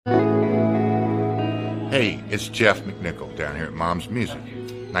Hey, it's Jeff McNichol down here at Mom's Music,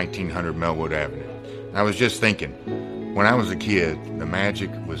 1900 Melwood Avenue. And I was just thinking, when I was a kid, the magic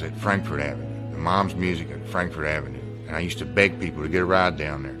was at Frankfort Avenue, the Mom's Music at Frankfort Avenue. And I used to beg people to get a ride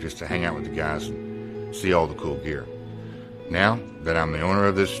down there just to hang out with the guys and see all the cool gear. Now that I'm the owner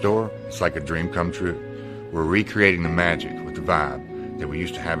of this store, it's like a dream come true. We're recreating the magic with the vibe that we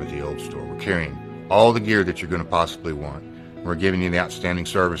used to have at the old store. We're carrying all the gear that you're going to possibly want. We're giving you the outstanding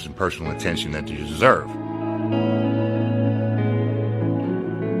service and personal attention that you deserve.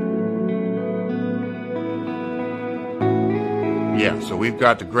 Yeah, so we've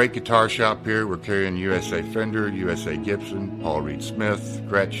got the great guitar shop here. We're carrying USA Fender, USA Gibson, Paul Reed Smith,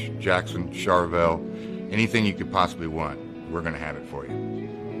 Gretsch, Jackson, Charvel. Anything you could possibly want, we're going to have it for you.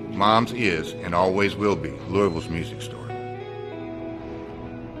 Mom's is and always will be Louisville's music store.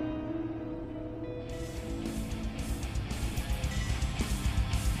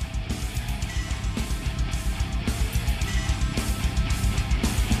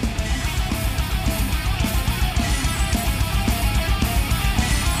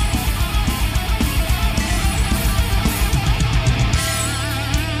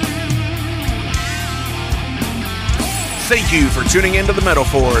 Thank you for tuning into the Metal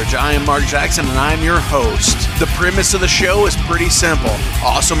Forge. I am Mark Jackson and I'm your host. The premise of the show is pretty simple.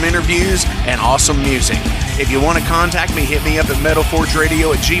 Awesome interviews and awesome music. If you want to contact me, hit me up at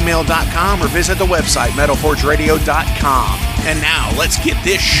metalforgeradio@gmail.com or visit the website metalforgeradio.com. And now let's get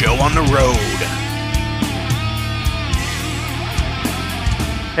this show on the road.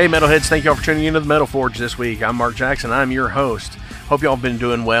 Hey Metalheads, thank y'all for tuning into the Metal Forge this week. I'm Mark Jackson, I'm your host. Hope y'all have been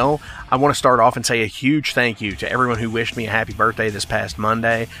doing well. I want to start off and say a huge thank you to everyone who wished me a happy birthday this past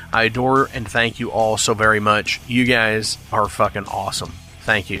Monday. I adore and thank you all so very much. You guys are fucking awesome.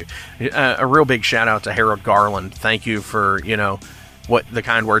 Thank you. A real big shout out to Harold Garland. Thank you for, what the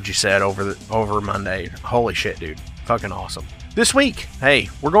kind words you said over Monday. Holy shit, dude. Fucking awesome. This week, hey,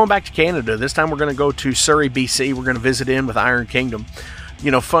 we're going back to Canada. This time we're going to go to Surrey, BC. We're going to visit in with Iron Kingdom.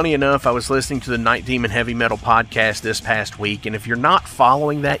 Funny enough, I was listening to the Night Demon Heavy Metal podcast this past week, and if you're not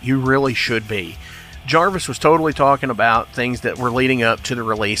following that, you really should be. Jarvis was totally talking about things that were leading up to the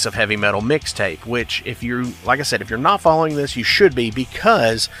release of Heavy Metal Mixtape, which, if you're not following this, you should be,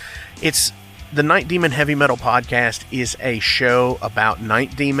 because it's the Night Demon Heavy Metal podcast is a show about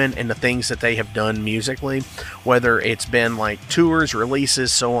Night Demon and the things that they have done musically, whether it's been like tours,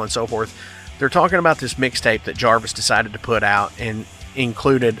 releases, so on and so forth. They're talking about this mixtape that Jarvis decided to put out, and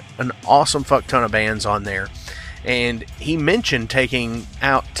included an awesome fuck ton of bands on there, and he mentioned taking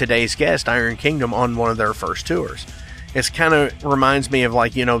out today's guest, Iron Kingdom, on one of their first tours. It's kind of reminds me of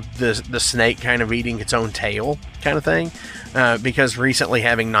the snake kind of eating its own tail kind of thing, because recently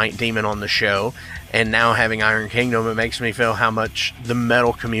having Night Demon on the show and now having Iron Kingdom, it makes me feel how much the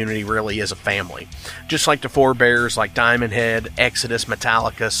metal community really is a family. Just like the forebears like Diamond Head, Exodus,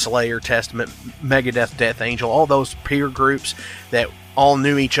 Metallica, Slayer, Testament, Megadeth, Death Angel, all those peer groups that all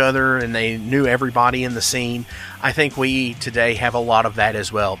knew each other and they knew everybody in the scene. I think we today have a lot of that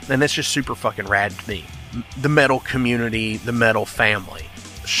as well, and it's just super fucking rad to me. The metal community, the metal family.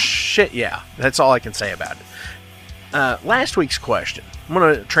 Shit, yeah, that's all I can say about it. Last week's question, I'm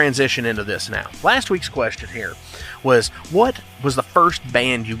going to transition into this now. Last week's question here was, what was the first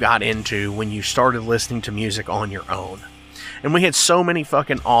band you got into when you started listening to music on your own? And we had so many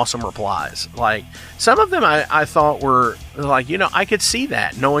fucking awesome replies. Like, some of them I thought were like, I could see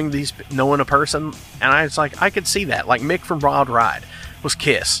that, knowing a person, and I was like, I could see that. Like, Mick from Wild Ride was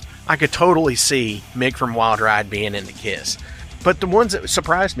Kiss. I could totally see Mick from Wild Ride being into Kiss. But the ones that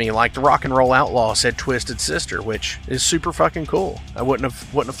surprised me, like the Rock and Roll Outlaw said Twisted Sister, which is super fucking cool. I wouldn't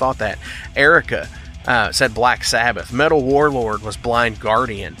have thought that. Erica said Black Sabbath. Metal Warlord was Blind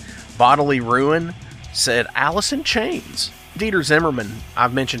Guardian. Bodily Ruin said Alice in Chains. Dieter Zimmerman,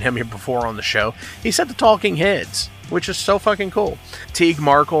 I've mentioned him here before on the show, he said the Talking Heads, which is so fucking cool. Teague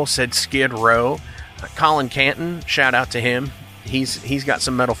Markle said Skid Row. Colin Canton, shout out to him. He's got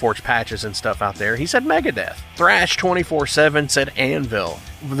some Metal Forge patches and stuff out there. He said Megadeth. Thrash 24/7 said Anvil.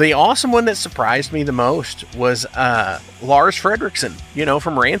 The awesome one that surprised me the most was Lars Fredriksson,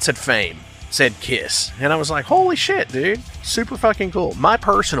 from Rancid fame, said Kiss. And I was like, holy shit, dude. Super fucking cool. My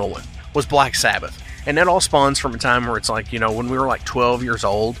personal one was Black Sabbath. And that all spawns from a time where it's like, when we were like 12 years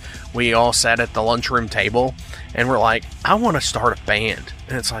old, we all sat at the lunchroom table and we're like, I want to start a band.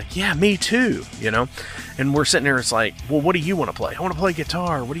 And it's like, yeah, me too, And we're sitting there, it's like, well, what do you want to play? I want to play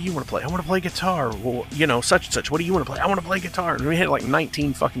guitar. What do you want to play? I want to play guitar. Well, such and such. What do you want to play? I want to play guitar. And we had like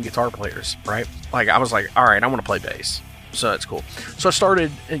 19 fucking guitar players, right? Like, I was like, all right, I want to play bass. So that's cool. So I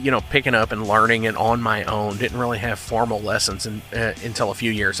started, picking up and learning it on my own. Didn't really have formal lessons until a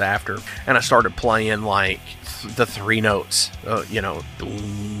few years after. And I started playing like the 3 notes, the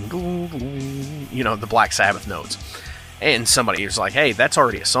Black Sabbath notes. And somebody was like, hey, that's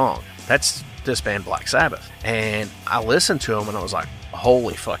already a song. That's this band Black Sabbath. And I listened to them and I was like,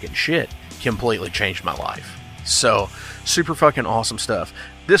 holy fucking shit. Completely changed my life. So super fucking awesome stuff.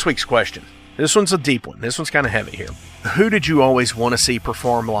 This week's question. This one's a deep one. This one's kind of heavy here. Who did you always want to see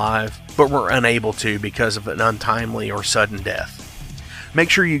perform live, but were unable to because of an untimely or sudden death?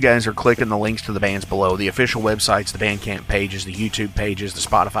 Make sure you guys are clicking the links to the bands below, the official websites, the Bandcamp pages, the YouTube pages, the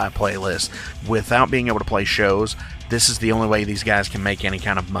Spotify playlist. Without being able to play shows, this is the only way these guys can make any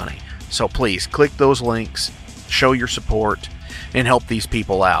kind of money. So please, click those links, show your support, and help these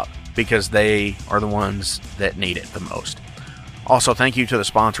people out, because they are the ones that need it the most. Also, thank you to the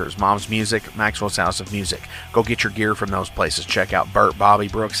sponsors, Mom's Music, Maxwell's House of Music. Go get your gear from those places. Check out Bert, Bobby,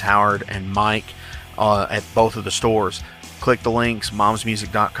 Brooks, Howard, and Mike at both of the stores. Click the links,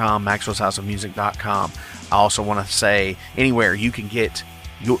 momsmusic.com, maxwellshouseofmusic.com. I also want to say, anywhere you can get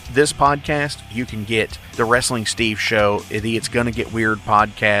this podcast, you can get the Wrestling Steve Show, the It's Gonna Get Weird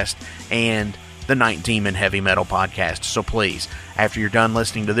podcast, and the Night Demon Heavy Metal podcast. So please, after you're done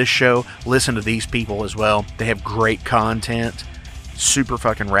listening to this show, listen to these people as well. They have great content. Super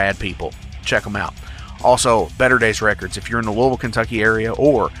fucking rad people. Check them out. Also, Better Days Records. If you're in the Louisville, Kentucky area,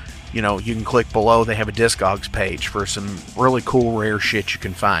 or, you can click below. They have a Discogs page for some really cool, rare shit you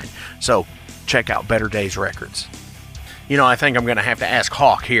can find. So, check out Better Days Records. I think I'm going to have to ask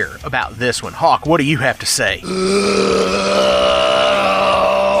Hawk here about this one. Hawk, what do you have to say?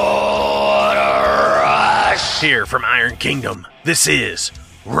 Here from Iron Kingdom, this is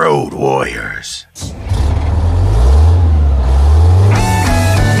Road Warriors.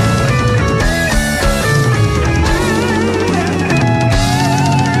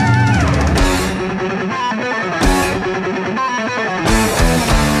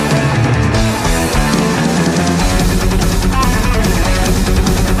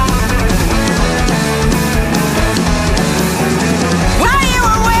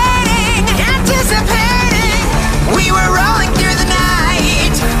 We were rolling through the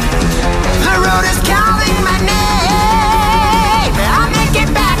night. The road is calm.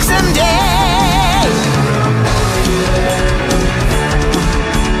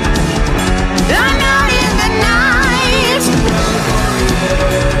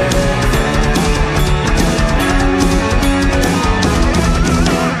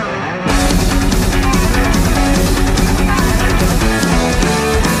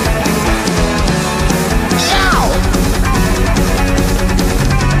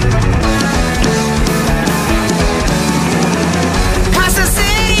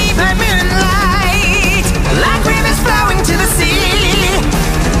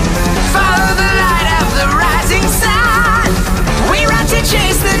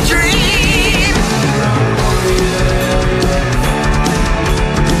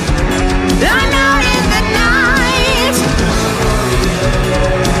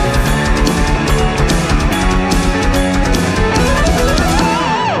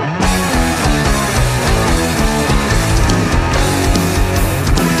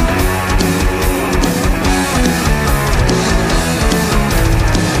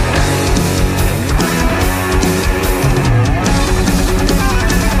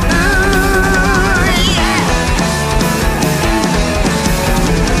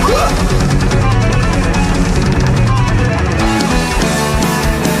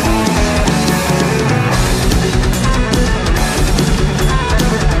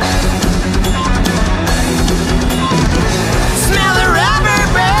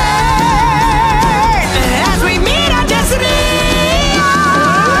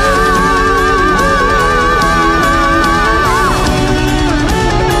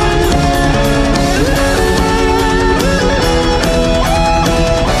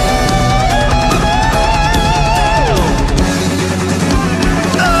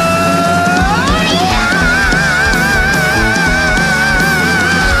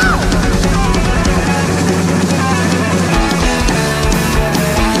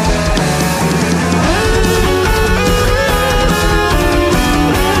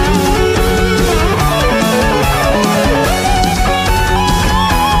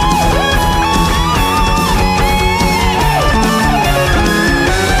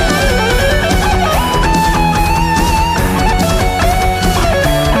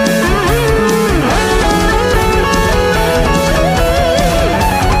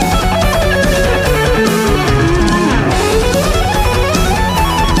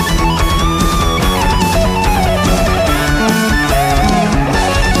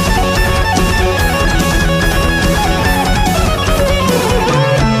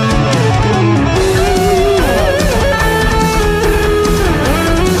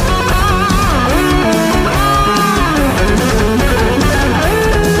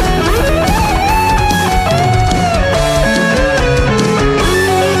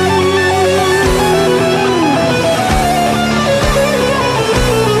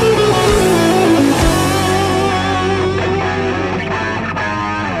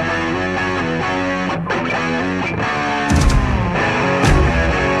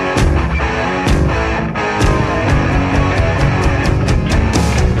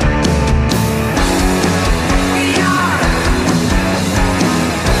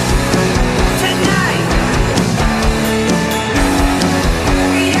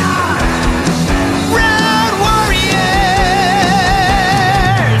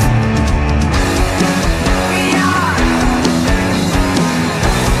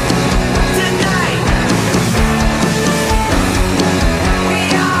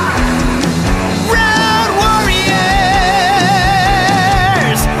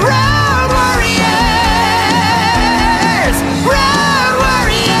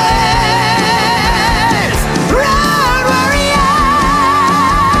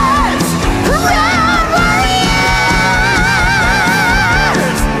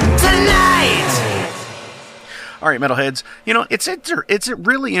 right, metalheads. You know, it's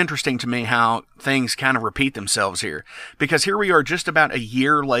really interesting to me how things kind of repeat themselves here, because here we are just about a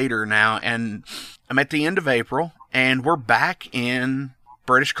year later now, and I'm at the end of April, and we're back in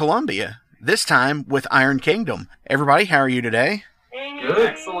British Columbia, this time with Iron Kingdom. Everybody, how are you today? Hey, Good.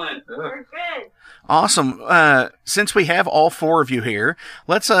 Excellent. We're good. Awesome. Since we have all four of you here,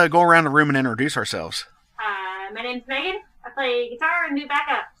 let's go around the room and introduce ourselves. My name's Megan. I play guitar and do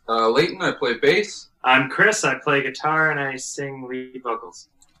backup. Leighton, I play bass. I'm Chris. I play guitar and I sing lead vocals.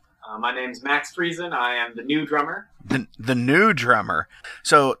 My name's Max Friesen. I am the new drummer. The new drummer.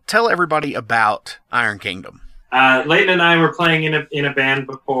 So tell everybody about Iron Kingdom. Leighton and I were playing in a band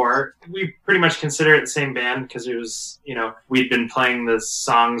before. We pretty much consider it the same band because it was, we'd been playing the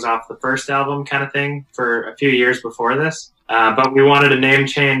songs off the first album kind of thing for a few years before this. But we wanted a name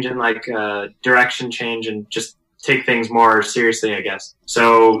change and direction change and just take things more seriously, I guess.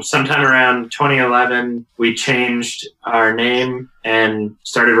 So sometime around 2011, we changed our name and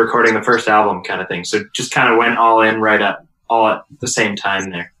started recording the first album kind of thing. So just kind of went all in all at the same time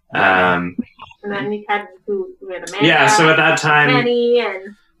there. And then we had Amanda. Yeah, so at that time... Penny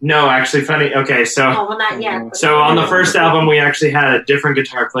and... No, actually, funny. Okay, so... Oh, well, not yet. So on the first album, we actually had a different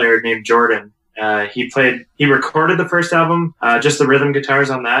guitar player named Jordan. He recorded the first album, just the rhythm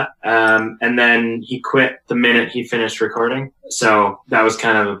guitars on that. And then he quit the minute he finished recording. So that was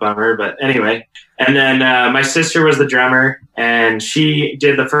kind of a bummer, but anyway. And then, my sister was the drummer and she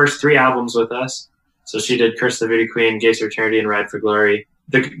did the first 3 albums with us. So she did Curse the Voodoo Queen, Gates of Eternity, and Ride for Glory.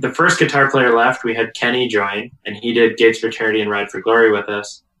 The first guitar player left, we had Kenny join, and he did Gates of Eternity and Ride for Glory with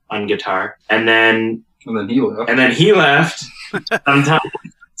us on guitar. And then he left. Sometime.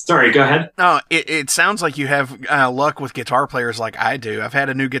 Sorry, go ahead. No, it sounds like you have luck with guitar players like I do. I've had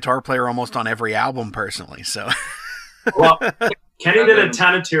a new guitar player almost on every album personally. So, well, Kenny did a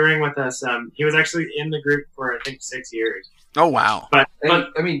ton of touring with us. He was actually in the group for I think 6 years. Oh wow! But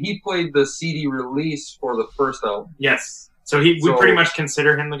I mean, he played the CD release for the first album. Yes. So we pretty much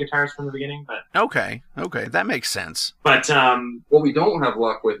consider him the guitarist from the beginning, but okay, that makes sense. But what we don't have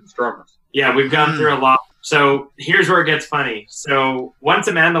luck with is drummers. Yeah, we've gone through a lot. So here's where it gets funny. So once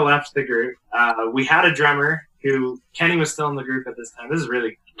Amanda left the group, we had a drummer who Kenny was still in the group at this time. This is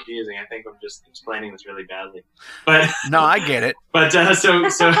really confusing. I think I'm just explaining this really badly. But no, I get it. But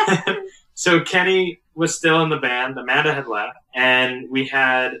so Kenny was still in the band. Amanda had left, and we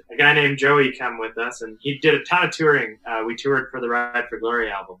had a guy named Joey come with us, and he did a ton of touring. We toured for the Ride for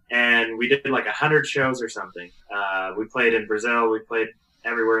Glory album, and we did 100 shows or something. We played in Brazil. We played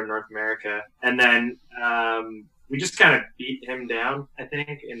everywhere in North America, and then we just kind of beat him down, I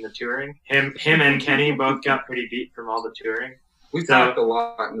think, in the touring. Him and Kenny both got pretty beat from all the touring. We packed a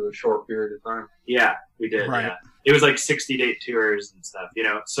lot into a short period of time. Yeah, we did. Right. Yeah. It was 60-date tours and stuff,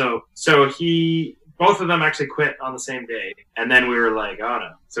 So both of them actually quit on the same day, and then we were like, oh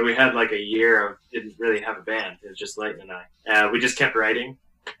no. So we had a year of didn't really have a band. It was just Leighton and I. We just kept writing,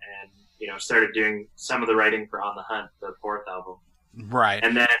 and started doing some of the writing for On the Hunt, the 4th album. Right.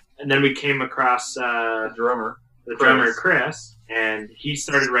 And then we came across the drummer Chris, and he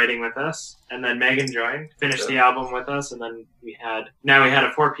started writing with us. And then Megan joined, finished the album with us, and then we had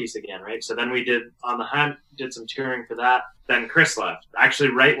a 4-piece again, right? So then we did On the Hunt, did some touring for that. Then Chris left. Actually,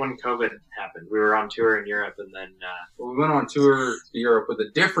 right when COVID happened, we were on tour in Europe, and then we went on tour to Europe with a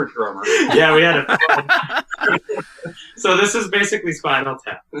different drummer. Yeah, we had So this is basically Spinal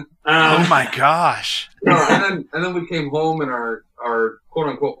Tap. Oh my gosh! No, and then we came home, and our quote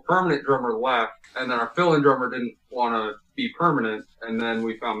unquote permanent drummer left, and then our fill-in drummer didn't want to be permanent, and then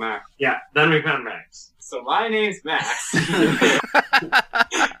we found Max. Yeah, then we found Max. So my name's Max.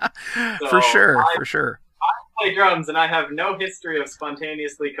 For sure. I play drums, and I have no history of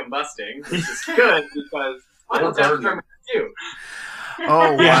spontaneously combusting, which is good because Spinal Tap drummers do.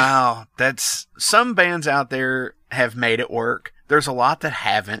 Oh wow, that's some bands out there have made it work. There's a lot that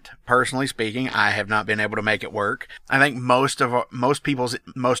haven't. Personally speaking, I have not been able to make it work. I think most people's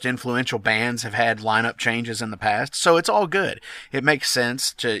most influential bands have had lineup changes in the past, so it's all good. It makes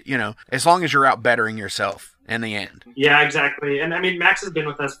sense to, as long as you're out bettering yourself in the end. Yeah, exactly. And I mean, Max has been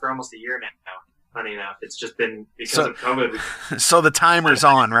with us for almost a year now. Funny enough, it's just been because of COVID. So the timer's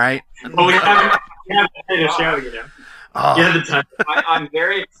on, right? Well, we haven't played a show, Oh. Yeah, the time. I'm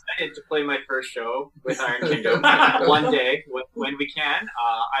very excited to play my first show with Iron Kingdom one day when we can.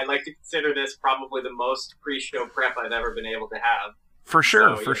 I like to consider this probably the most pre-show prep I've ever been able to have. For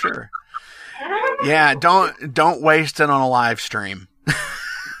sure, So, for sure. Yeah, don't waste it on a live stream.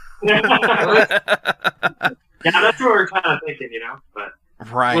 Yeah, that's what we're kind of thinking, But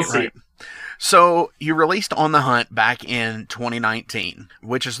Right, We'll see. right. So you released On the Hunt back in 2019,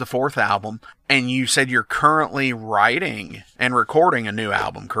 which is the 4th album, and you said you're currently writing and recording a new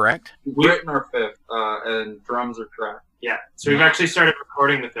album, correct? We've written our 5th, and drums are tracked. Yeah. So we've actually started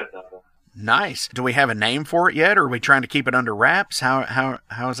recording the 5th album. Nice. Do we have a name for it yet, or are we trying to keep it under wraps? How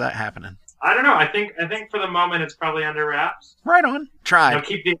is that happening? I don't know. I think for the moment it's probably under wraps. Right on. Tried. No,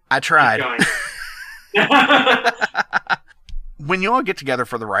 keep I tried. going. When you all get together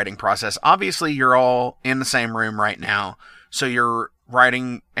for the writing process, obviously you're all in the same room right now, so you're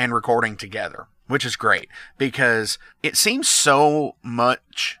writing and recording together, which is great because it seems so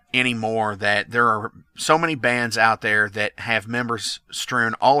much anymore that there are so many bands out there that have members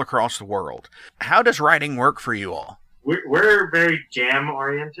strewn all across the world. How does writing work for you all? We're very jam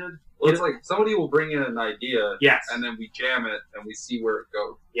oriented. It's like somebody will bring in an idea, Yes. and then we jam it and we see where it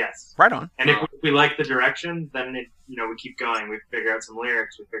goes. Yes. Right on. And if we like the direction, then we keep going. We figure out some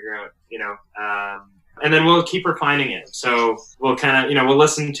lyrics. We figure out, and then we'll keep refining it. So we'll kind of, we'll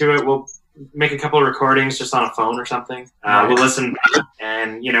listen to it. We'll make a couple of recordings just on a phone or something. We'll listen,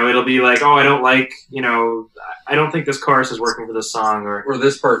 and it'll be like, oh, I don't like, I don't think this chorus is working for this song, Or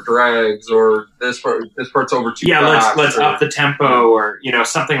this part's drags, or this part's over too fast. let's up the tempo, or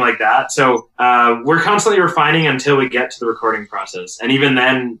something like that. So we're constantly refining until we get to the recording process, and even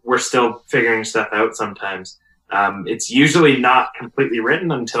then, we're still figuring stuff out sometimes. It's usually not completely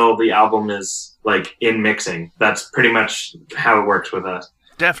written until the album is like in mixing. That's pretty much how it works with us.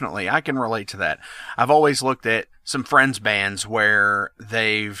 Definitely. I can relate to that. I've always looked at some friends' bands where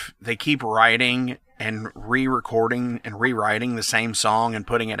they keep writing and re-recording and rewriting the same song and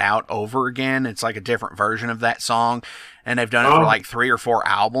putting it out over again. It's like a different version of that song. And they've done it for like 3 or 4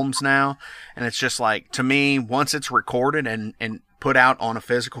 albums now. And it's just like, to me, once it's recorded and put out on a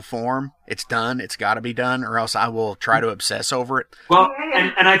physical form, it's done. It's got to be done, or else I will try to obsess over it. Well,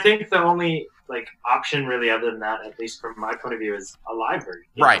 and I think the only option really other than that, at least from my point of view, is a live version.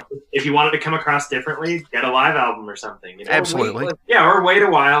 Right. If you wanted to come across differently, get a live album or something. Absolutely. Or wait a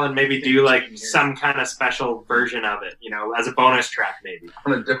while and maybe do some kind of special version of it, as a bonus track maybe.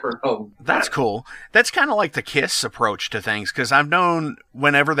 On a different album. That's cool. That's kind of like the Kiss approach to things, because I've known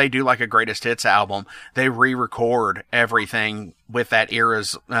whenever they do like a greatest hits album, they re-record everything with that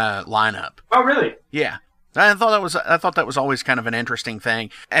era's lineup. Oh, really? Yeah. I thought that was always kind of an interesting thing.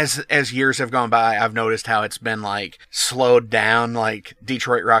 As years have gone by, I've noticed how it's been like slowed down. Like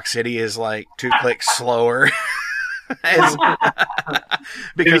Detroit Rock City is like 2 clicks slower.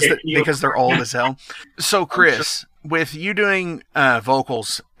 because they're old as hell. So Chris, with you doing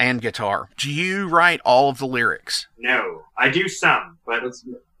vocals and guitar, do you write all of the lyrics? No, I do some, but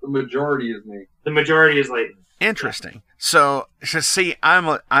the majority is me. The majority is Leighton. Interesting. So see, I'm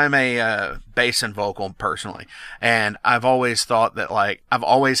a bass and vocal personally, and I've always thought that I've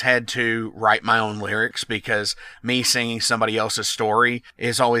always had to write my own lyrics because me singing somebody else's story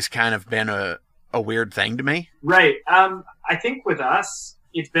is always kind of been a weird thing to me. Right. I think with us,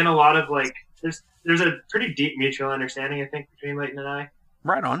 it's been a lot of there's a pretty deep mutual understanding, I think, between Leighton and I.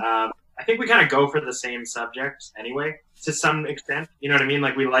 Right on. I think we kind of go for the same subjects anyway, to some extent. You know what I mean?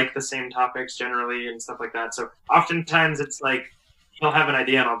 We like the same topics generally and stuff like that. So oftentimes it's he'll have an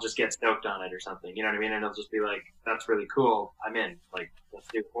idea and I'll just get stoked on it or something. You know what I mean? And he'll just be like, "That's really cool. I'm in. Let's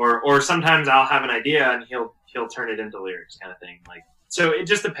do it." Or sometimes I'll have an idea and he'll turn it into lyrics, kind of thing. So it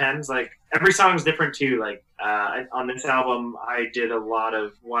just depends. Every song's different too. On this album, I did a lot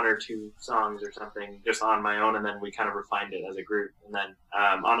of 1 or 2 songs or something just on my own, and then we kind of refined it as a group. And then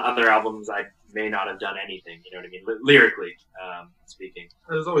on other albums, I may not have done anything. You know what I mean? Lyrically speaking.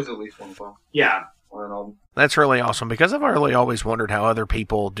 There's always at least one song. Yeah. On an album. That's really awesome, because I've really always wondered how other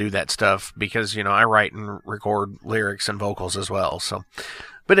people do that stuff, because I write and record lyrics and vocals as well. So.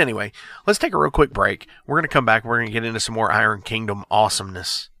 But anyway, let's take a real quick break. We're going to come back. We're going to get into some more Iron Kingdom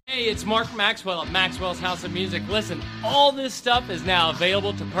awesomeness. Hey, it's Mark Maxwell at Maxwell's House of Music. Listen, all this stuff is now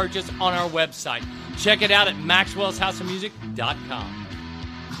available to purchase on our website. Check it out at maxwellshouseofmusic.com.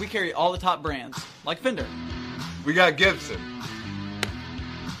 We carry all the top brands, like Fender. We got Gibson.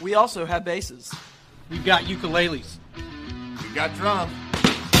 We also have basses. We've got ukuleles. We got drums.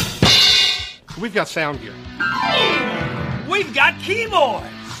 We've got sound gear. We've got keyboards.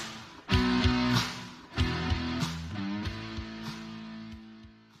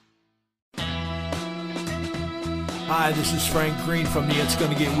 Hi, this is Frank Green from the It's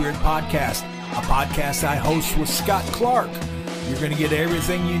Gonna Get Weird podcast, a podcast I host with Scott Clark. You're going to get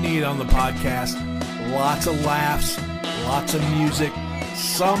everything you need on the podcast. Lots of laughs, lots of music,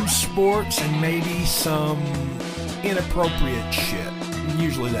 some sports, and maybe some inappropriate shit.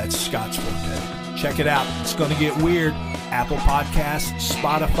 Usually that's Scott's forte. Check it out. It's going to get weird. Apple Podcasts,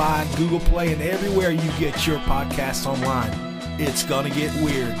 Spotify, Google Play, and everywhere you get your podcasts online. It's going to get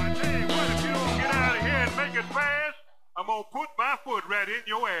weird. Hey, what if you don't get out of here and make it fast? I'm going to put my foot right in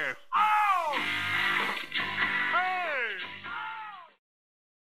your ass. Oh! Hey!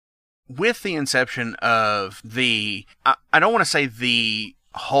 With the inception of the, I don't want to say the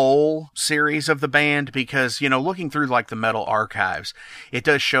whole series of the band, because, you know, looking through like the metal archives, it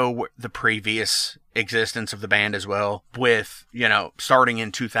does show the previous existence of the band as well, with, you know, starting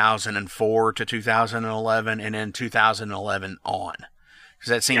in 2004 to 2011 and then 2011 on. Because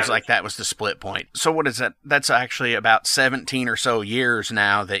that seems like that was the split point. So what is that? That's actually about 17 or so years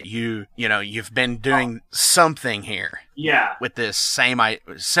now that you've been doing something here. Yeah. With this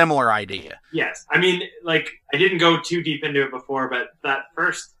similar idea. Yes. I mean, like, I didn't go too deep into it before, but that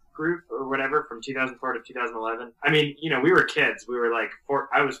first group or whatever from 2004 to 2011, I mean, you know, we were kids. We were like,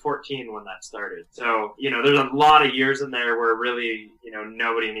 I was 14 when that started. So, you know, there's a lot of years in there where really, you know,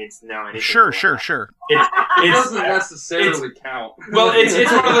 nobody needs to know anything. Sure. It doesn't necessarily count. Well, it's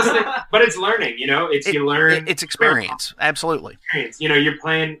one of those things, but it's learning, you know, you learn. It's experience. Absolutely. You know, you're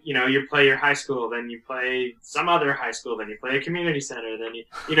playing, you know, you play your high school, then you play some other high school, then you play a community center, then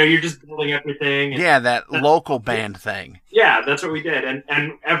you know, you're just building everything. Yeah, that local band thing. Yeah, that's what we did.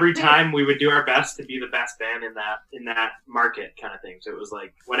 And every time we would do our best to be the best band in that market kind of thing. So it was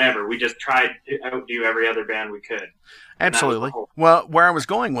like, whatever. We just tried to outdo every other band we could. Absolutely. Well, where I was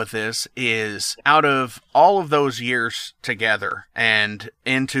going with this is, out of all of those years together and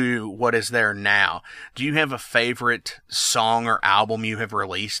into what is there now, do you have a favorite song or album you have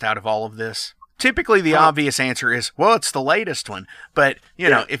released out of all of this? Typically, the obvious answer is, well, it's the latest one. But, you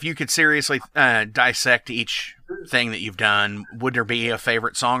know, if you could seriously dissect each thing that you've done, would there be a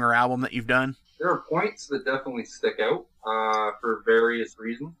favorite song or album that you've done? There are points that definitely stick out for various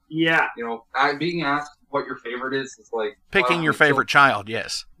reasons. Yeah. You know, being asked what your favorite is like... Picking your favorite child,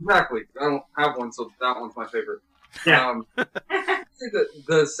 yes. Exactly. I don't have one, so that one's my favorite. Yeah. I think that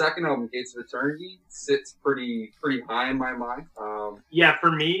the second album, Gates of Eternity, sits pretty high in my mind. Yeah,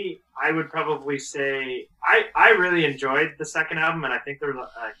 for me, I would probably say I really enjoyed the second album, and I think there was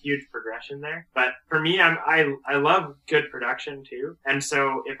a huge progression there. But for me, I love good production too, and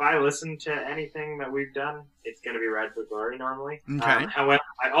so if I listen to anything that we've done, it's going to be Ride for Glory normally. Okay. However,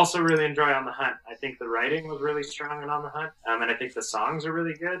 I also really enjoy On the Hunt. I think the writing was really strong in On the Hunt, and I think the songs are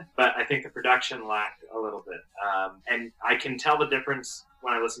really good, but I think the production lacked a little bit. And I can tell the difference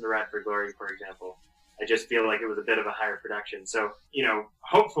when I listen to Ride for Glory, for example. I just feel like it was a bit of a higher production. So, you know,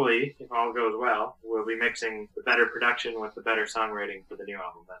 hopefully, if all goes well, we'll be mixing the better production with the better songwriting for the new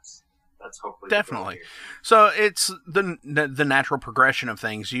album. That's hopefully definitely. So it's the natural progression of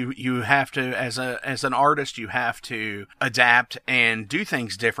things. You have to, as an artist, you have to adapt and do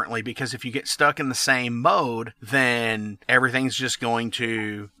things differently, because if you get stuck in the same mode, then everything's just going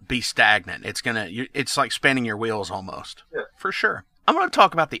to be stagnant. It's like spinning your wheels almost. Yeah. For sure. I'm going to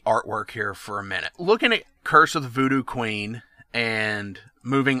talk about the artwork here for a minute. Looking at Curse of the Voodoo Queen and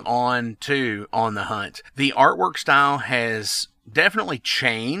moving on to On the Hunt, the artwork style has definitely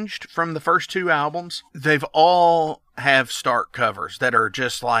changed from the first two albums. They've all have stark covers that are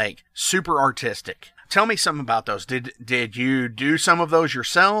just like super artistic. Tell me something about those. Did you do some of those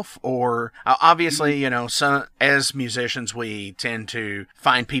yourself, or obviously, you know, as musicians, we tend to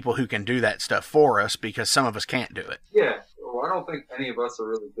find people who can do that stuff for us because some of us can't do it. Yeah. Well, I don't think any of us are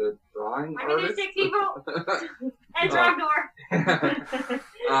really good drawing artists. 6 people and drum door.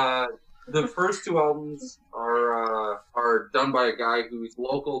 The first two albums are done by a guy who's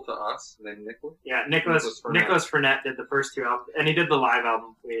local to us named Nicholas. Yeah, Nicholas Frenette did the first two albums, and he did the live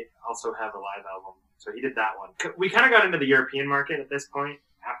album. We also have a live album, so he did that one. We kind of got into the European market at this point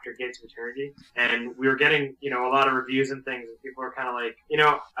after Gates of Eternity, and we were getting, you know, a lot of reviews and things, and people were kind of like, you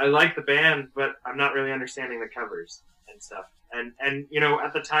know, I like the band, but I'm not really understanding the covers and stuff. And you know,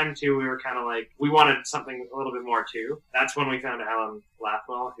 at the time too, we were kind of like, we wanted something a little bit more too. That's when we found Alan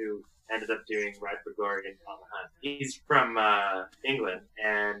Lathwell, who ended up doing Ride for Glory and On the Hunt. He's from England,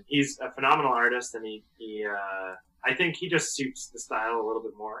 and he's a phenomenal artist, and he I think he just suits the style a little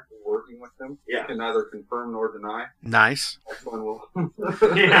bit more. Working with him, yeah, he can neither confirm nor deny. Nice. That's when we'll.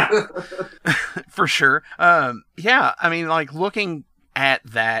 Yeah, for sure. Yeah, I mean, like looking at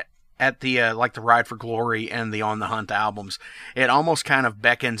that. At the like the Ride for Glory and the On the Hunt albums, it almost kind of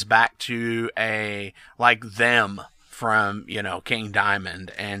beckons back to a like them from, you know, King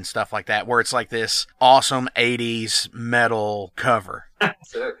Diamond and stuff like that, where it's like this awesome 80s metal cover.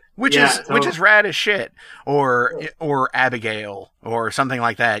 Sick. Which is rad as shit, or Abigail or something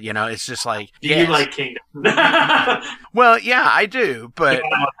like that. You know, it's just like. Do you like Kingdom? Well, yeah, I do, but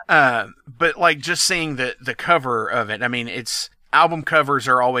But like just seeing the cover of it, I mean, album covers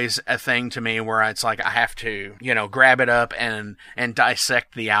are always a thing to me where it's like I have to, grab it up and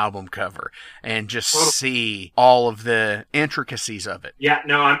dissect the album cover and just see all of the intricacies of it. Yeah,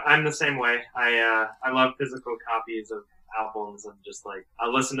 no, I'm the same way. I love physical copies of albums and just like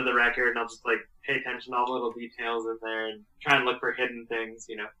I'll listen to the record and I'll just like pay attention to all the little details in there and try and look for hidden things,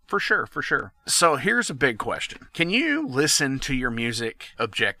 For sure. So here's a big question. Can you listen to your music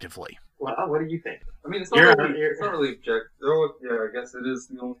objectively? Well, what do you think? I mean, it's not really objective. Oh, yeah, I guess it is.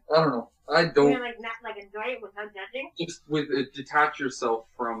 I don't know. I don't. You like enjoy it without judging. Just detach yourself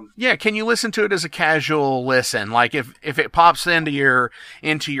from. Yeah, can you listen to it as a casual listen? Like if it pops into your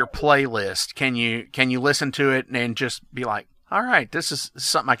playlist, can you listen to it and just be like, all right, this is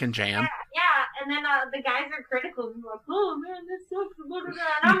something I can jam. Yeah, and then the guys are critical and like, oh man, this sucks.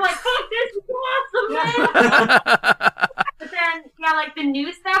 And I'm like, fuck, this is awesome, man. But then, like the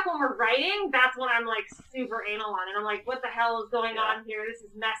new stuff when we're writing, that's when I'm like super anal on it. I'm like, what the hell is going on here? This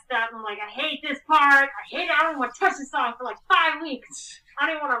is messed up. I'm like, I hate this part. I hate it. I don't want to touch the song for like 5 weeks. I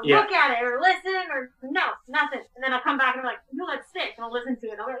don't want to look at it or listen or nothing. And then I'll come back and I'm like, no, that's sick. And I'll listen to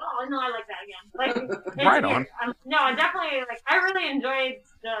it. And I'm like, oh, no, I like that again. Like, right on. I definitely, I really enjoyed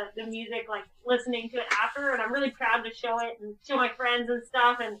the music, like, listening to it after. And I'm really proud to show it and show my friends and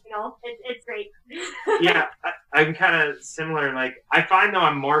stuff. And, it's great. Yeah, I'm kind of similar. Like, I find, though,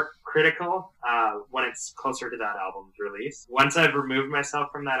 I'm more critical when it's closer to that album's release. Once I've removed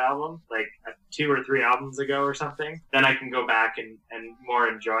myself from that album, like 2 or 3 albums ago or something, then I can go back and more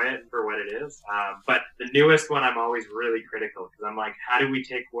enjoy it for what it is. But the newest one, I'm always really critical because I'm like, how do we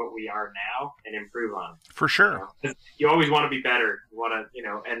take what we are now and improve on it? For sure. You always want to be better. You want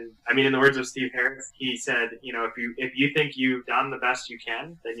to, and I mean, in the words of Steve Harris, he said, if you think you've done the best you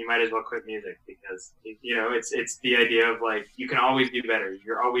can, then you might as well quit music because, it's the idea of like, you can always do better.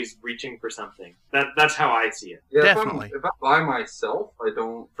 You're always reaching for something. That's how I see it. Yeah, definitely. If I'm by myself, I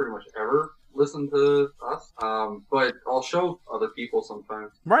don't pretty much ever listen to us, but I'll show other people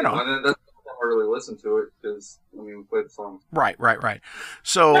sometimes. Right on. And that's I really listen to it because we play the song. Right.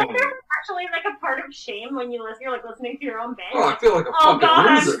 So there's actually like a part of shame when you listen. You're like listening to your own band. Oh, I feel like a fucking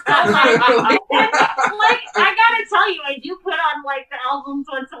loser. Like I gotta tell you, I do put on like the albums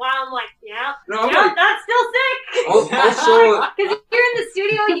once in a while. I'm like, that's still sick. I'll show it. Because you're in the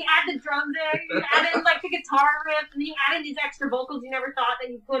studio, you add the drums in, you add in like the guitar riff, and then you add in these extra vocals you never thought that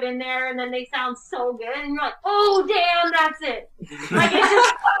you put in there, and then they sound so good, and you're like, oh damn, that's it. Like it's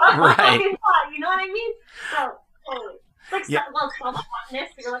just fucking fun, you know what I mean? So totally. Like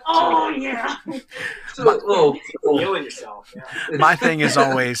self-confidence, you're like, oh yeah. Feeling yourself. Yeah. My thing is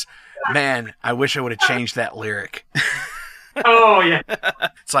always, man, I wish I would have changed that lyric. Oh yeah.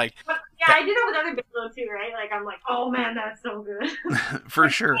 It's like. But, yeah, I do that with other bands though too, right? Like I'm like, oh man, that's so good. For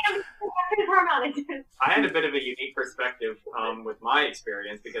sure. I had a bit of a unique perspective with my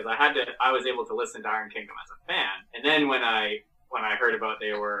experience because I was able to listen to Iron Kingdom as a fan, and then when I heard about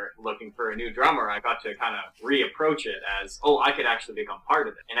they were looking for a new drummer, I got to kind of reapproach it as, I could actually become part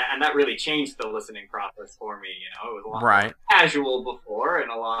of it. And that really changed the listening process for me, It was a lot more casual before and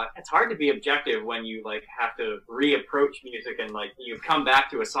it's hard to be objective when you like have to reapproach music and like you've come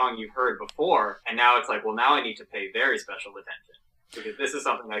back to a song you've heard before and now it's like, well, now I need to pay very special attention. Because this is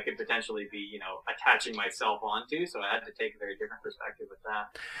something I could potentially be, attaching myself onto. So I had to take a very different perspective with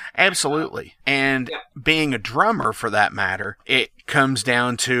that. Absolutely. And being a drummer, for that matter, it comes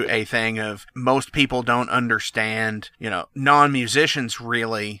down to a thing of most people don't understand, non-musicians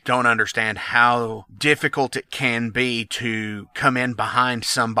really don't understand how difficult it can be to come in behind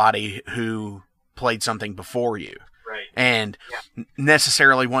somebody who played something before you. Right. And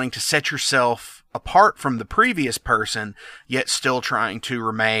necessarily wanting to set yourself apart from the previous person, yet still trying to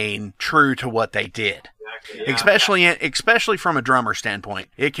remain true to what they did. Exactly, yeah. Especially from a drummer standpoint,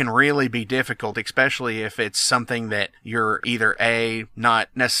 it can really be difficult, especially if it's something that you're either not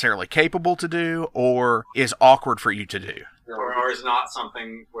necessarily capable to do, or is awkward for you to do. Or is not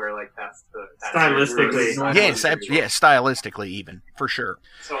something where like that's stylistically. Yes, stylistically even, for sure.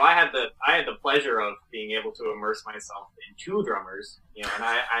 So I had the pleasure of being able to immerse myself in 2 drummers, and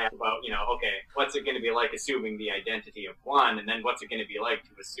I about, okay, what's it going to be like assuming the identity of one, and then what's it going to be like to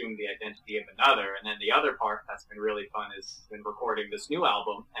assume the identity of another, and then the other part that's been really fun is when recording this new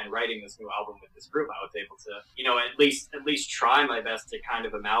album and writing this new album with this group, I was able to, at least try my best to kind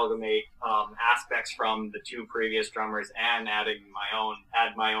of amalgamate aspects from the 2 previous drummers and add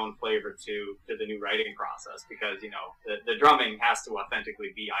my own flavor to the new writing process because the drumming has to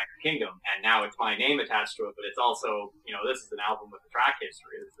authentically be Iron Kingdom and now it's my name attached to it, but it's also this is an album with a track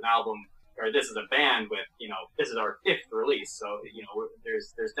history. It's an album or this is a band with, this is our 5th release. So,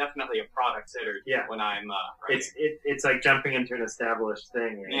 there's definitely a product considered when I'm writing. It's like jumping into an established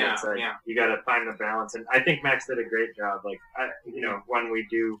thing. Right? It's like you got to find the balance, and I think Max did a great job. Like, when we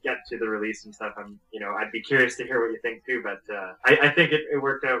do get to the release and stuff, I'd be curious to hear what you think too. But I think it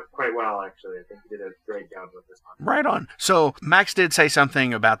worked out quite well, actually. I think you did a great job with this one. Right on. So Max did say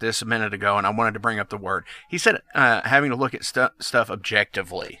something about this a minute ago, and I wanted to bring up the word. He said having to look at stuff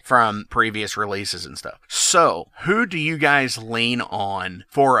objectively from previous releases and stuff. So who do you guys lean on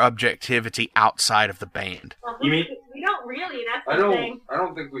for objectivity outside of the band? Well, You mean- we don't really. That's the thing. I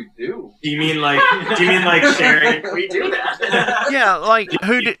don't think we do. Do you mean like sharing? We do that. Yeah, like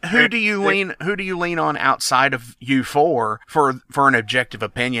who do you lean on outside of you for an objective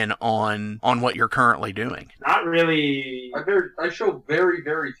opinion on what you're currently doing? Not really. I show very,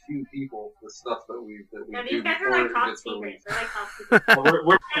 very few people the stuff that we Yeah, do these guys are before like it top gets secrets. released. They're like top secrets.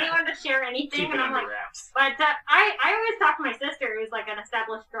 We're Anyone to share anything, Keep and it I'm under like, wraps. but I always talk to my sister, who's like an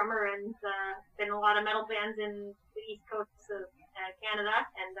established drummer and been in a lot of metal bands in the East Coast of Canada,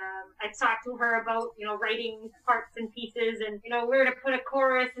 and I talked to her about writing parts and pieces, and where to put a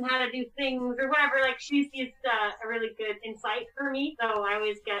chorus and how to do things or whatever. Like, she's used a really good insight for me, so I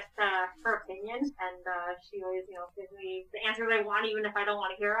always get her opinion, and she always gives me the answers I want, even if I don't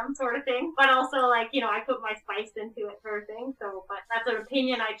want to hear them, sort of thing. But also, like, I put my spice into it, sort of thing. So, but that's an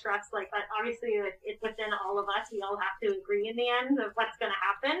opinion I trust. Like, but obviously, it's within all of us. We all have to agree in the end of what's going to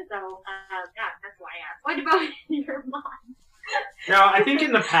happen. So, that's why I asked. What about your mom? No, I think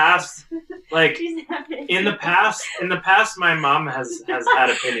in the past, like in the past, my mom has had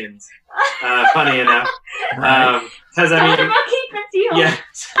opinions. Funny enough, because I mean, yeah.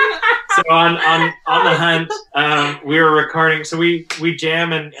 So on the hunt, we were recording. So we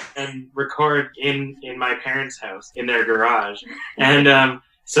jam and record in my parents' house in their garage, and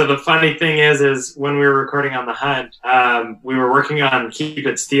so the funny thing is when we were recording on the hunt, we were working on "Keep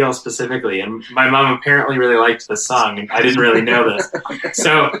It Steel" specifically, and my mom apparently really liked the song, and I didn't really know this.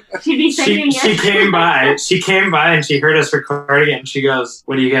 So she came by, and she heard us recording it, and she goes,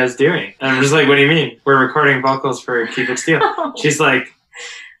 "What are you guys doing?" And I'm just like, "What do you mean? We're recording vocals for "Keep It Steel." She's like,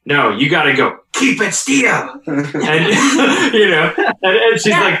 "No, you got to go keep it steel," and and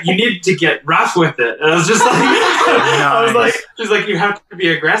she's like, "You need to get rough with it." And I was just like, I was like, she's like, "You have to be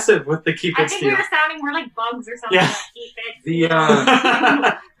aggressive with the keep I it think steel." we were sounding more like bugs or something. Yeah. Like, keep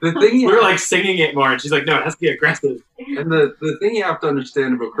it. The thing we were like singing it more, and she's like, "No, it has to be aggressive." And the thing you have to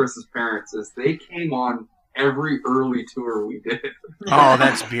understand about Chris's parents is they came on every early tour we did. Oh,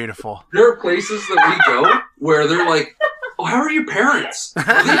 that's beautiful. There are places that we go where they're like, "Oh, how are your parents?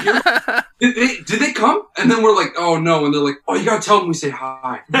 Are they here? Did they come?" And then we're like, "Oh no," and they're like, "Oh, you gotta tell them we say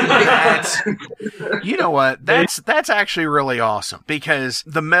hi." You know what? That's actually really awesome, because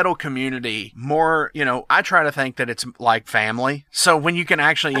the metal community I try to think that it's like family. So when you can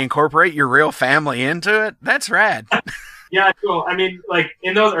actually incorporate your real family into it, that's rad. Yeah, cool. I mean, like,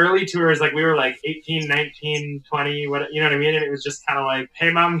 in those early tours, like, we were, like, 18, 19, 20, you know what I mean? And it was just kind of like,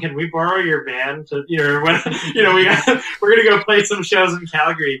 "Hey, Mom, can we borrow your van to, we're going to go play some shows in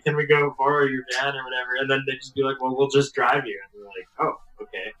Calgary. Can we go borrow your van or whatever?" And then they'd just be like, "Well, we'll just drive you." And we're like, "Oh,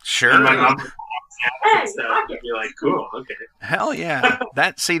 okay." Sure. And my mom would and stuff. And you're like, "Cool, okay." Hell yeah.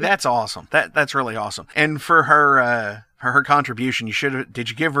 That's awesome. That's really awesome. And for her contribution, did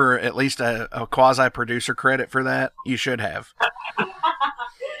you give her at least a quasi-producer credit for that? You should have. I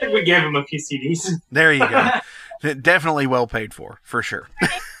think we gave him a few CDs. There you go. Definitely well paid for sure.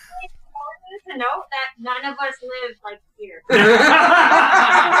 To note that none of us live like here. None of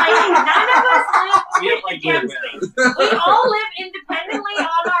us live in jam space. We all live independently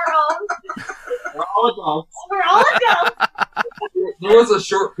on our own. We're all adults. We're all adults. There was a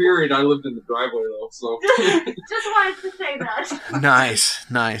short period I lived in the driveway though, so just wanted to say that.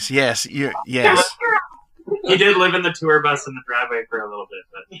 Nice. Yes, yes. He did live in the tour bus in the driveway for a little bit,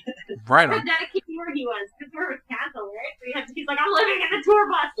 but right on. How dedicated he was. The tour was canceled, right? So he's like, "I'm living in the tour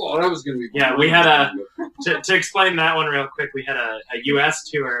bus." well, that was gonna be we had to explain that one real quick. We had a U.S.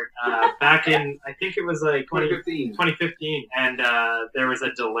 tour back in, I think it was like 2015, and there was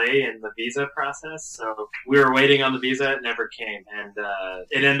a delay in the visa process, so we were waiting on the visa. It never came, and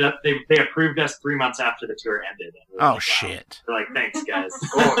it ended up they approved us 3 months after the tour ended. Oh, like, wow. Shit! We're like, "Thanks, guys."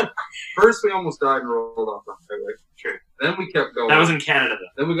 First, we almost died and rolled off the highway. True. Then we kept going. That was in Canada,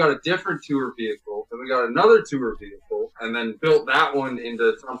 though. Then we got a different tour vehicle. Then we got another tour vehicle, and then built that one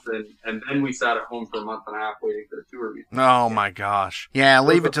into something. And then we sat at home for a month and a half waiting for the tour vehicle. Oh my gosh! Yeah,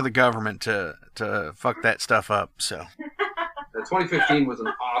 leave it to the government to fuck that stuff up. So. 2015 was an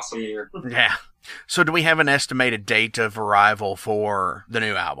awesome year. Yeah. So do we have an estimated date of arrival for the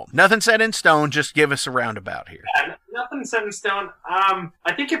new album? Nothing set in stone, just give us a roundabout here. Nothing set in stone.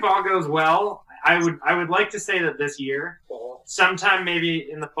 I think if all goes well, I would like to say that this year, sometime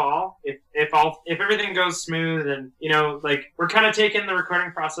maybe in the fall, if everything goes smooth, and like we're kind of taking the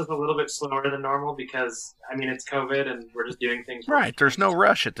recording process a little bit slower than normal because it's COVID and we're just doing things right. There's no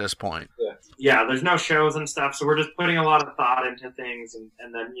rush at this point. Yeah, there's no shows and stuff, so we're just putting a lot of thought into things,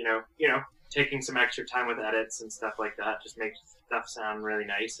 and then taking some extra time with edits and stuff like that, just make stuff sound really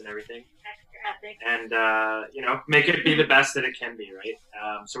nice and everything. And make it be the best that it can be, right?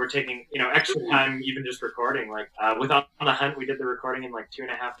 So we're taking extra time, even just recording. Like with On the Hunt, we did the recording in like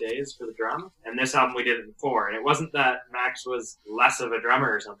 2.5 days for the drum, and this album we did it in 4. And it wasn't that Max was less of a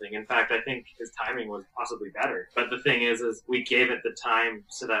drummer or something. In fact, I think his timing was possibly better. But the thing is we gave it the time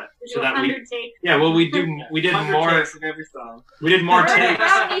so that we did more takes in every song. We did more takes.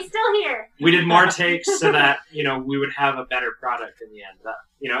 He's still here. We did more takes so that we would have a better product in the end.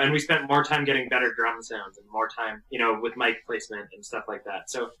 And we spent more time getting better drum sounds and more time, with mic placement and stuff like that.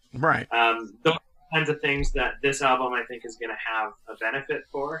 So, right. Those kinds of things that this album, I think, is going to have a benefit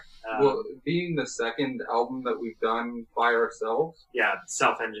for. Well, being the second album that we've done by ourselves. Yeah,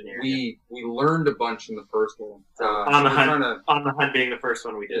 self-engineered. We learned a bunch in the first one. On the Hunt being the first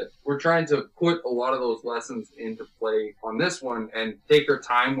one we did. We're trying to put a lot of those lessons into play on this one and take our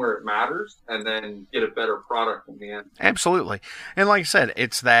time where it matters and then get a better product in the end. Absolutely. And like I said,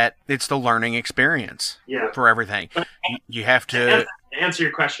 it's the learning experience for everything. You have to answer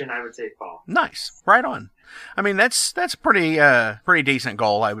your question. I would say fall. Nice. Right on. That's pretty decent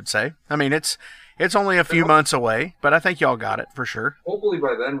goal, I would say. It's only a few months away, but I think y'all got it for sure. Hopefully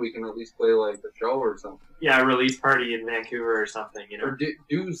by then we can at least play like a show or something. Yeah, a release party in Vancouver or something, Or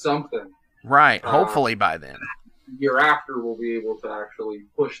do something. Right. Hopefully by then. Year after we'll be able to actually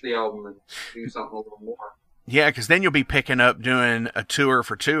push the album and do something a little more. Yeah, because then you'll be picking up doing a tour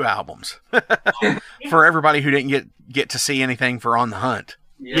for 2 albums for everybody who didn't get to see anything for On the Hunt.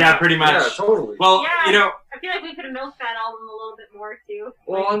 Yeah, pretty much. Yeah, totally. Well, I feel like we could have milked that album a little bit more too.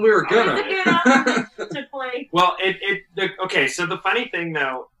 Well, and we were gonna. It's a good album to play. Well, okay. So the funny thing,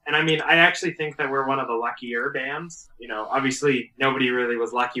 though, and I actually think that we're one of the luckier bands. Obviously nobody really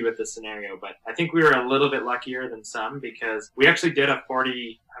was lucky with this scenario, but I think we were a little bit luckier than some because we actually did how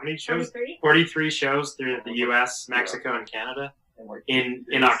many shows? 43 shows through the U.S., Mexico, and Canada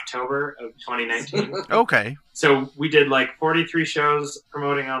in October of 2019. Okay. So we did like 43 shows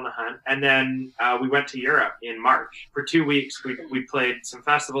promoting On the Hunt, and then we went to Europe in March for 2 weeks. We played some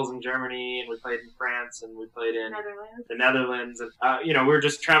festivals in Germany, and we played in France, and we played in the Netherlands, and we were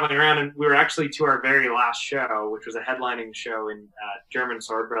just traveling around. And we were actually to our very last show, which was a headlining show in German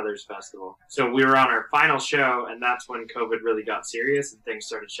Sword Brothers Festival. So we were on our final show, and that's when COVID really got serious and things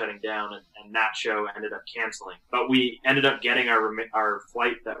started shutting down, and that show ended up canceling. But we ended up getting our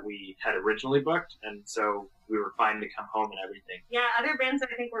flight that we had originally booked, and so we were fine to come home and everything. Yeah, other bands I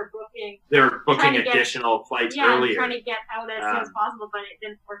think were booking. They were booking additional flights earlier. Trying to get out as soon as possible, but it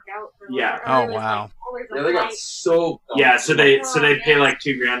didn't work out. Oh wow. They got so. Yeah, so they pay like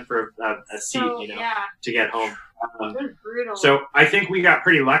 $2,000 for a seat, to get home. It was brutal. So I think we got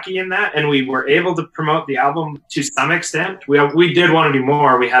pretty lucky in that, and we were able to promote the album to some extent. We did want to do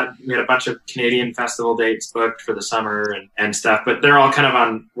more. We had a bunch of Canadian festival dates booked for the summer and stuff, but they're all kind of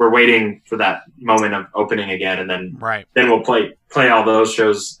on. We're waiting for that moment of opening again, and then then we'll play all those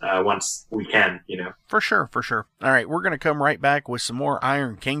shows once we can. For sure. All right, we're gonna come right back with some more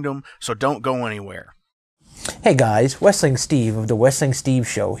Iron Kingdom, so don't go anywhere. Hey guys, Wrestling Steve of the Wrestling Steve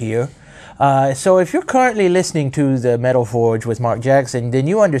Show here. So if you're currently listening to the Metal Forge with Mark Jackson, then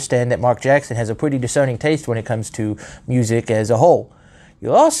you understand that Mark Jackson has a pretty discerning taste when it comes to music as a whole.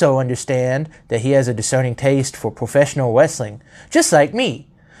 You'll also understand that he has a discerning taste for professional wrestling, just like me.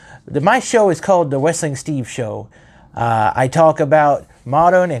 My show is called The Wrestling Steve Show. I talk about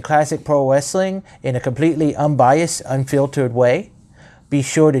modern and classic pro wrestling in a completely unbiased, unfiltered way. Be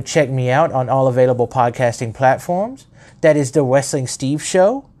sure to check me out on all available podcasting platforms. That is The Wrestling Steve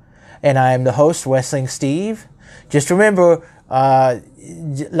Show. And I am the host, Wrestling Steve. Just remember,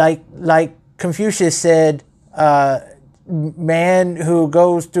 like Confucius said, man who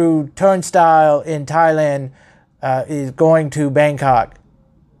goes through turnstile in Thailand is going to Bangkok.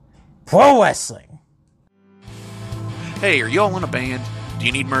 Pro wrestling. Hey, are y'all in a band? Do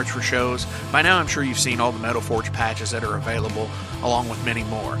you need merch for shows? By now I'm sure you've seen all the Metal Forge patches that are available, along with many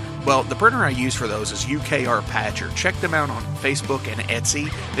more. Well, the printer I use for those is UKR Patcher. Check them out on Facebook and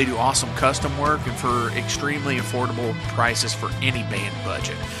Etsy. They do awesome custom work and for extremely affordable prices for any band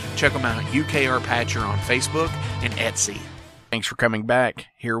budget. Check them out at UKR Patcher on Facebook and Etsy. Thanks for coming back.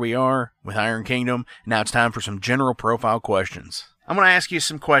 Here we are with Iron Kingdom. Now it's time for some general profile questions. I'm going to ask you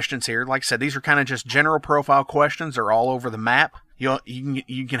some questions here. Like I said, these are kind of just general profile questions. They're all over the map. You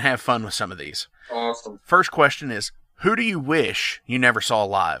can have fun with some of these. Awesome. First question is, who do you wish you never saw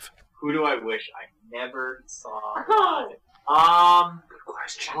live? Who do I wish I never saw live? Good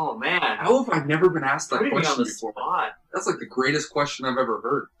question. Oh, man. How have I never been asked that Putting me question on the before? spot. That's like the greatest question I've ever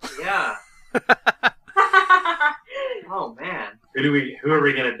heard. Yeah. Oh, man. Who are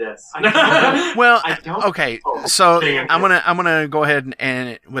we gonna diss? Well, I don't. okay, so I'm gonna go ahead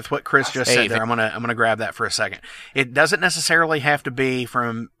and with what Chris just said there, I'm gonna grab that for a second. It doesn't necessarily have to be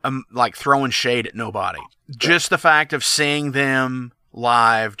from like throwing shade at nobody. Just the fact of seeing them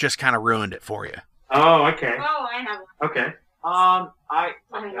live just kind of ruined it for you. Oh, okay. Oh, I have one. Okay.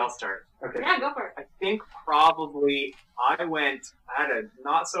 I'll start. Okay. Yeah, go for it. I think probably I had a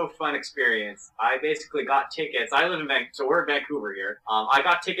not so fun experience. I basically got tickets. I live in Vancouver, so we're in Vancouver here. I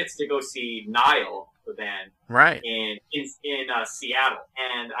got tickets to go see Nile, the band, right, in Seattle.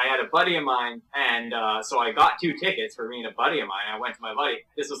 And I had a buddy of mine, and so I got 2 tickets for me and a buddy of mine. I went to my buddy.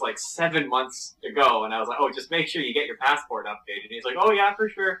 This was like 7 months ago, and I was like, "Oh, just make sure you get your passport updated." And he's like, "Oh yeah, for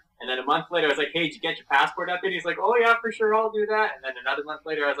sure." And then a month later, I was like, "Hey, did you get your passport updated?" He's like, "Oh yeah, for sure, I'll do that." And then another month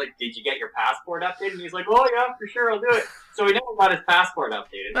later, I was like, "Did you get your passport updated?" And he's like, "Oh yeah, for sure, I'll do it." So he never got his passport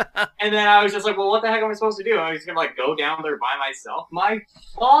updated. And then I was just like, well, what the heck am I supposed to do? I was going to like go down there by myself. My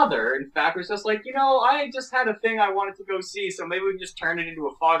father, in fact, was just like, I just had a thing I wanted to go see, so maybe we can just turn it into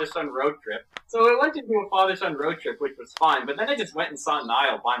a father-son road trip. So I went into a father-son road trip, which was fine. But then I just went and saw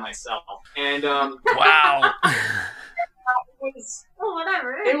Nile by myself. And wow.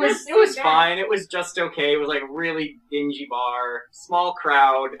 Whatever. It was fine. It was just okay. It was like a really dingy bar, small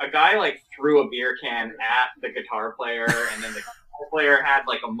crowd. A guy like threw a beer can at the guitar player, and then the guitar player had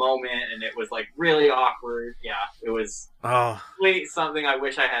like a moment, and it was like really awkward. Yeah, it was really something I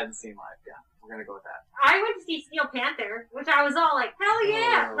wish I hadn't seen live. Yeah, we're gonna go with that. I went to see Steel Panther, which I was all like, hell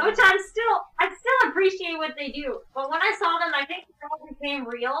yeah! Which I still appreciate what they do. But when I saw them, I think it all became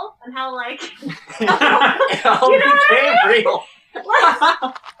real, and how like it all became real.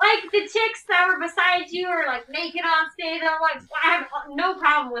 like the chicks that were beside you are like naked on stage. I'm like, I have no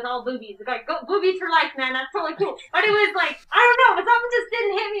problem with all boobies. Like, go boobies for life, man. That's totally cool. But it was like, I don't know, but something just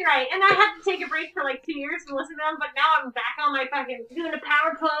didn't hit me right. And I had to take a break for like 2 years from listening to them. But now I'm back on my fucking doing a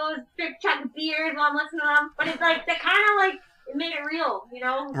power pose, chugging beers while I'm listening to them. But it's like that kind of like. It made it real,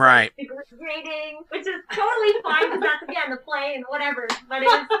 Right. The grading, which is totally fine because that's again the play and whatever. But it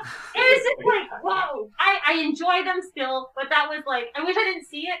was just like, whoa! I enjoy them still, but that was like, I wish I didn't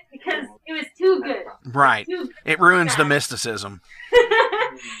see it because it was too good. Right. Too good. It ruins the mysticism.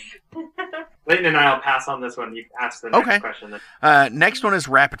 Leighton and I'll pass on this one. You ask the next question. Next one is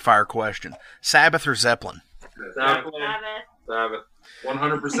rapid fire question: Sabbath or Zeppelin? Sabbath.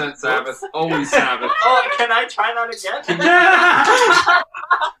 100% Sabbath. Always Sabbath. Oh, can I try that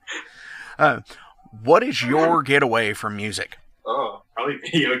again? What is your getaway from music? Oh, probably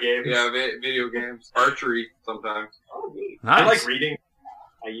video games. Yeah, video games. Archery sometimes. Oh, neat. Nice. I like reading.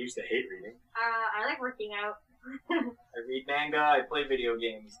 I used to hate reading. I like working out. I read manga. I play video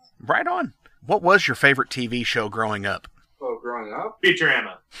games. Right on. What was your favorite TV show growing up? Oh, growing up?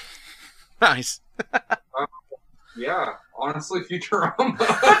 Futurama. Nice. Yeah, honestly, Futurama.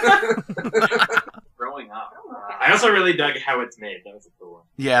 Growing up. I also really dug How It's Made. That was a cool one.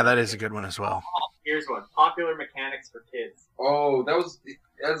 Yeah, that is a good one as well. Here's one. Popular Mechanics for Kids. Oh, that was,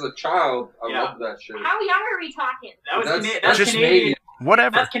 as a child, I loved that shit. How young are we talking? That's just Canadian.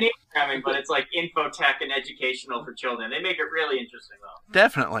 Whatever. That's Canadian programming, but it's like infotech and educational for children. They make it really interesting, though.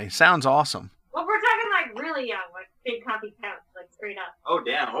 Definitely. Sounds awesome. Well, we're talking like really young, like big copy counts, like straight up. Oh,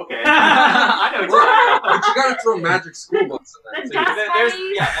 damn. Okay. I know what you're talking about. But you gotta throw Magic School Bus in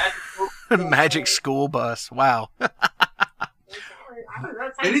that, too. Magic School Bus. Wow.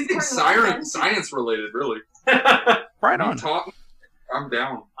 Anything science related, really. Right on. I'm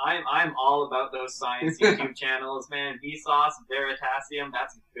down. I'm all about those science YouTube channels, man. Vsauce, Veritasium,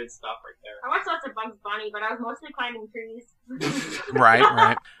 that's good stuff right there. I watched lots of Bugs Bunny, but I was mostly climbing trees. Right.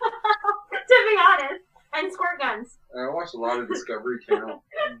 To be honest. And squirt guns. I watched a lot of Discovery Channel.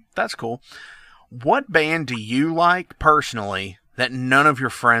 That's cool. What band do you like personally that none of your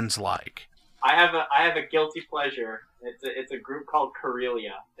friends like? I have a guilty pleasure. It's a group called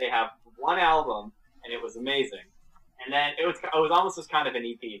Karelia. They have one album, and it was amazing. And then it was almost as kind of an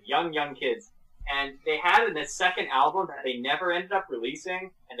EP, young kids. And they had a second album that they never ended up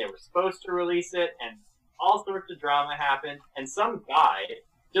releasing, and they were supposed to release it, and all sorts of drama happened. And some guy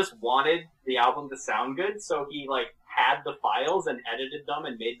just wanted the album to sound good, so he like had the files and edited them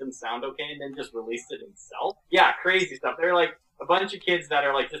and made them sound okay and then just released it himself. Yeah, crazy stuff. They're like a bunch of kids that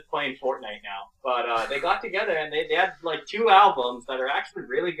are like just playing Fortnite now. But they got together and they had like 2 albums that are actually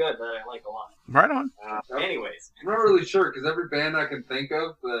really good that I like a lot. Right on. Anyways. I'm not really sure because every band I can think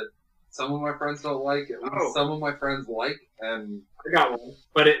of that some of my friends don't like, at least some of my friends like, and I got one.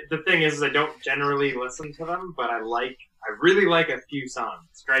 But the thing is, I don't generally listen to them, but I really like a few songs.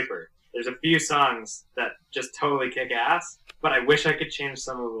 Striper. There's a few songs that just totally kick ass, but I wish I could change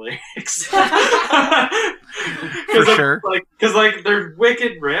some of the lyrics. For sure. Because they're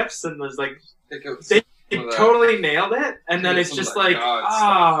wicked riffs, and there's like they totally nailed it, and then it's just like,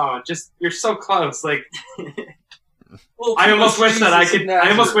 you're so close. Like, I almost wish that I could. I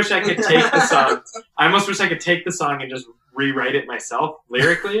almost wish I could take the song. I almost wish I could take the song and just rewrite it myself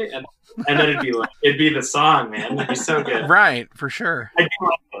lyrically, and then it'd be the song, man. It'd be so good. Right, for sure. I do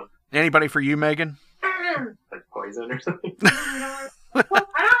like them. Anybody for you, Megan? Like Poison or something. I don't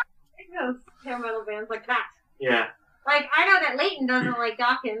think those hair metal bands like that. Yeah. Like, I know that Leighton doesn't like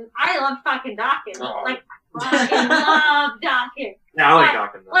Dawkins. I love fucking Dawkins. Oh. Like, fucking love Dawkins. Yeah, I like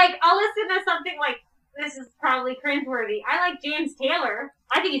Dawkins. Like, I'll listen to something like, this is probably cringeworthy. I like James Taylor.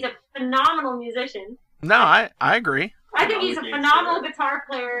 I think he's a phenomenal musician. No, I agree. I think he's a phenomenal guitar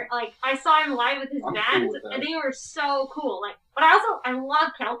player. Like, I saw him live with his band, and they were so cool. Like, but I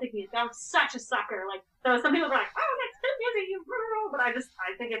love Celtic music. I'm such a sucker. Like, so some people are like, oh, that's good music, but I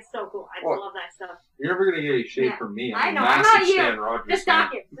think it's so cool. I love that stuff. You're never gonna get any shade from me. I know, a I'm massive not you. Stan Rogers Just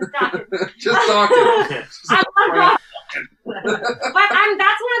fan. Dawkins. Just Dawkins. Just Dawkins. I love Dawkins. But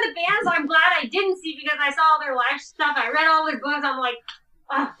that's one of the bands I'm glad I didn't see because I saw all their live stuff. I read all their books. I'm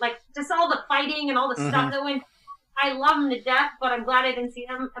like just all the fighting and all the stuff that went. I love them to death, but I'm glad I didn't see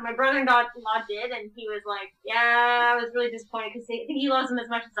them. And my brother-in-law did, and he was like, "Yeah, I was really disappointed because I think he loves them as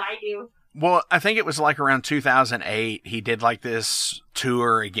much as I do." Well, I think it was like around 2008. He did like this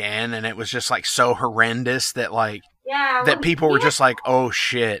tour again, and it was just like so horrendous that that people were just like, "Oh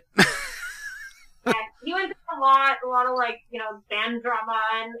shit." Yeah, he went through a lot of like, band drama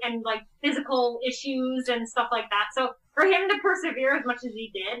and like physical issues and stuff like that. So for him to persevere as much as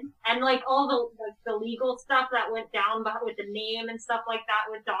he did, and like all the legal stuff that went down with the name and stuff like that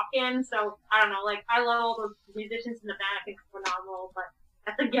with Dawkins. So I don't know, like I love all those musicians in the band. I think it's phenomenal, but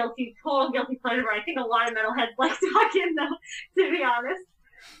that's a total guilty pleasure. But I think a lot of metalheads like Dawkins, though, to be honest.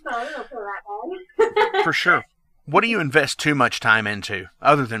 So I don't feel that bad. For sure. What do you invest too much time into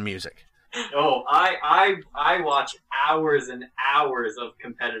other than music? Oh, I watch hours and hours of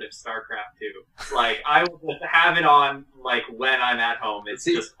competitive StarCraft 2. Like, I will just have it on, like, when I'm at home. It's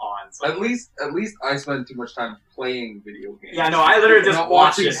just on. So At least I spend too much time playing video games. Yeah, no, I literally just not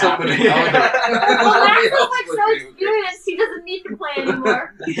watch watching it somebody happen. Well, Max is like so experienced, he doesn't need to play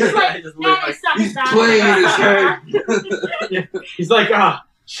anymore. He's like, He's playing in his head. He's like,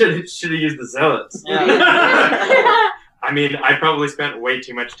 should have used the Zealots. I mean, I probably spent way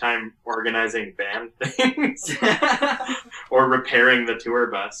too much time organizing band things or repairing the tour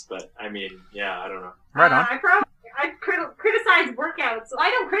bus, but I mean, yeah, I don't know. Right on. I criticize workouts. So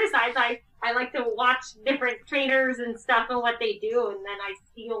I don't criticize. I like to watch different trainers and stuff and what they do, and then I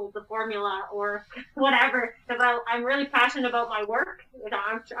steal the formula or whatever because I'm really passionate about my work.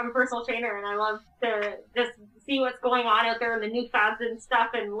 I'm a personal trainer, and I love to just see what's going on out there and the new fads and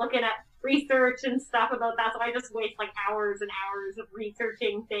stuff, and looking at research and stuff about that. So I just waste like hours and hours of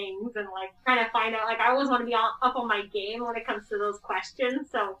researching things and like trying to find out. Like I always want to be up on my game when it comes to those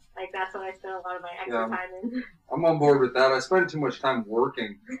questions. So like that's what I spend a lot of my extra time in. I'm on board with that. I spend too much time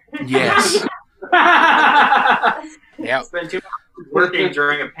working. Yes. Yep. Spend too much working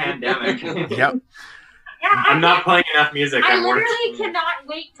during a pandemic. Yep. Yeah, I'm not playing enough music. I I'm literally working. cannot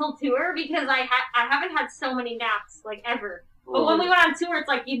wait till tour because I haven't had so many naps like ever. But when we went on tour, it's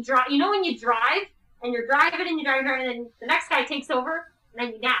like you drive. You know when you drive and you're driving and you're driving, and then the next guy takes over and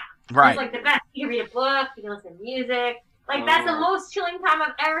then you nap. Right. It's like the best. You can read a book. You can listen to music. Like that's the most chilling time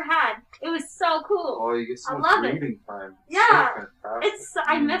I've ever had. It was so cool. Oh, you get so I much love it. reading time. Yeah, So fantastic.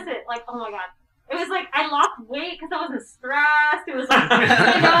 I miss it. Like oh my god, it was like I lost weight because I wasn't stressed. It was like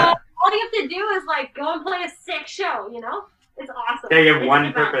all you have to do is like go and play a sick show. It's awesome. Yeah, you have It's one the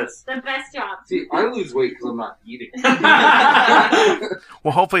best. purpose. The best job. See, I lose weight because I'm not eating.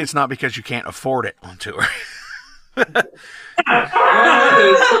 Well, hopefully it's not because you can't afford it on tour. Loud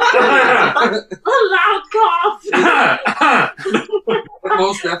cough. It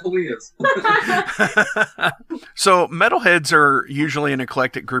most definitely is. So metalheads are usually an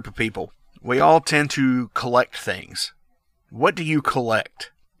eclectic group of people. We all tend to collect things. What do you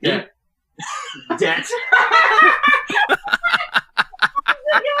collect? Yeah. Debt.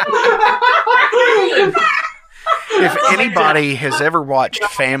 If anybody has ever watched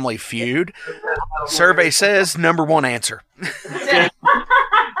Family Feud, survey says number one answer.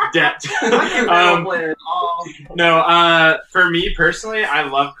 Debt. For me personally, I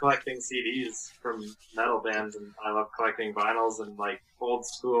love collecting CDs from metal bands, and I love collecting vinyls and like old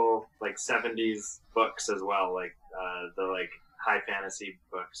school like 70s books as well, like the like high fantasy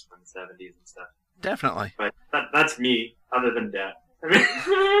books from the 70s and stuff. Definitely. But that's me, other than debt.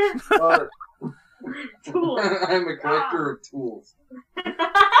 Tools. I'm a collector of tools.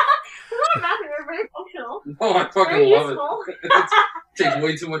 They're very functional. Oh, I fucking Very love useful. it. It takes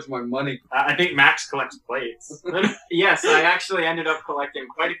way too much of my money. I think Max collects plates. Yes, I actually ended up collecting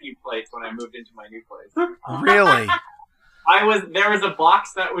quite a few plates when I moved into my new place. Really? There was a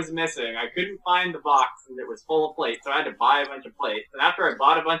box that was missing. I couldn't find the box, and it was full of plates, so I had to buy a bunch of plates. And after I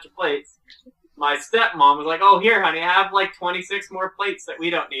bought a bunch of plates, my stepmom was like, "Oh, here, honey, I have like 26 more plates that we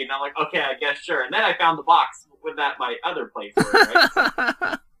don't need." And I'm like, "Okay, I guess sure." And then I found the box with that my other plates were. Right? So,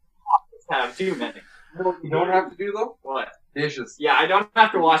 I have too many. You know what I have to do though? What? Dishes. Yeah, I don't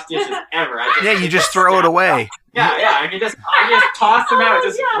have to wash dishes ever. You just throw it away. Yeah, I can just toss them out,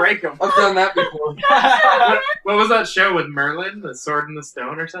 just break them. I've done that before. What was that show with Merlin, the Sword in the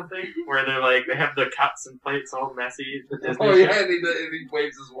Stone or something, where they're like they have the cups and plates all messy? The Disney Oh yeah, show? and he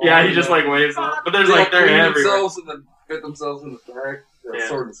waves his wand. Yeah, he just like waves them. But there's They like they're clean everywhere. themselves and then fit themselves in the bag. Yeah.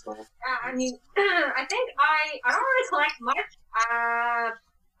 Sword and Stone. I mean, I think I don't really collect much.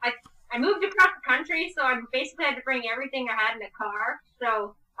 I moved across the country, so I basically had to bring everything I had in a car.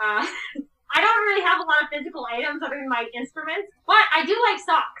 So I don't really have a lot of physical items other than my instruments, but I do like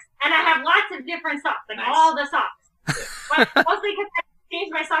socks, and I have lots of different socks, like all the socks. But mostly because I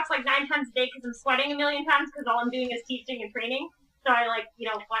change my socks like 9 times a day because I'm sweating a million times because all I'm doing is teaching and training. So I like,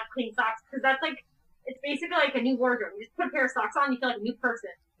 want clean socks because that's like, it's basically like a new wardrobe. You just put a pair of socks on, you feel like a new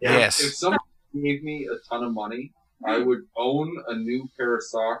person. Yes. If someone gave me a ton of money, I would own a new pair of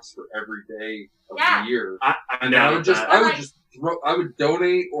socks for every day of the year. I would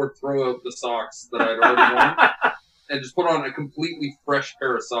donate or throw out the socks that I'd already worn and just put on a completely fresh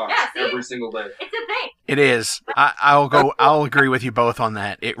pair of socks every single day. It's a thing. It is. I'll agree with you both on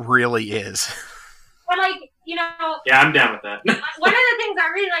that. It really is. But yeah, I'm down with that. One of the things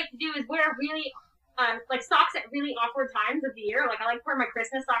I really like to do is wear really like socks at really awkward times of the year. Like I like to wear my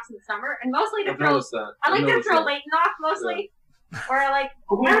Christmas socks in the summer, and mostly to throw. I like to throw Leighton off mostly, or I like.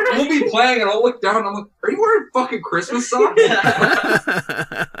 We'll be playing, and I'll look down, and I'm like, "Are you wearing fucking Christmas socks?"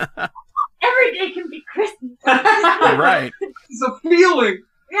 Every day can be Christmas. Right. It's a feeling.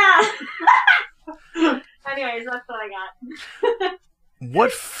 Yeah. Anyways, that's what I got.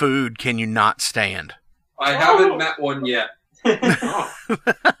 What food can you not stand? I haven't met one yet.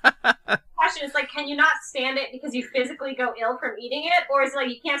 Question is like, can you not stand it because you physically go ill from eating it, or is it like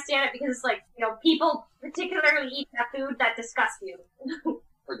you can't stand it because it's like people particularly eat that food that disgusts you?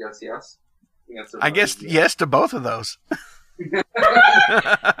 I guess yes. I guess yes to both of those.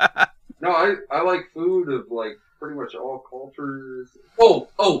 No, I like food of like pretty much all cultures. Oh,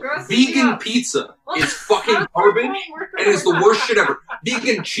 vegan pizza is fucking garbage and is the worst shit ever.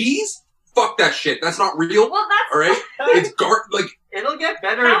 Vegan cheese? Fuck that shit. That's not real. Well, that's all right. It's like it'll get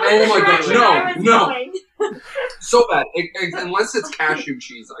better. Oh my gosh, no. So bad. Unless it's cashew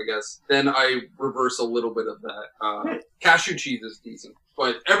cheese, I guess. Then I reverse a little bit of that. Cashew cheese is decent,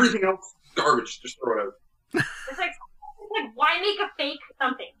 but everything else garbage. Just throw it out. It's like why make a fake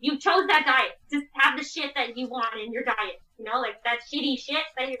something? You chose that diet. Just have the shit that you want in your diet. Like that shitty shit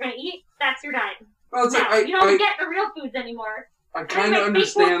that you're gonna eat. That's your diet. Well, it's like, you don't get the real foods anymore. I kind of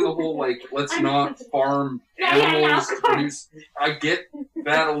understand the whole let's not farm animals to produce. I get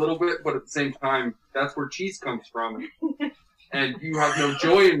that a little bit, but at the same time, that's where cheese comes from, and you have no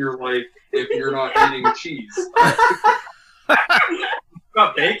joy in your life if you're not eating cheese.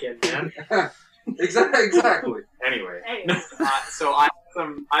 About bacon, man. Exactly. Anyway, so I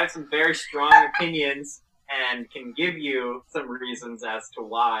have some very strong opinions and can give you some reasons as to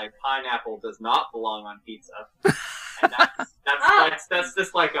why pineapple does not belong on pizza. And that's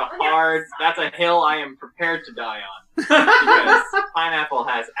just like that's a hill I am prepared to die on. Because pineapple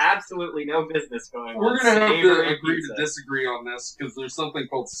has absolutely no business going on. We're gonna have to agree to disagree on this because there's something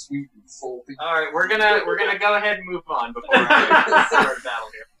called sweet and salty. All right, we're gonna go ahead and move on before I start battle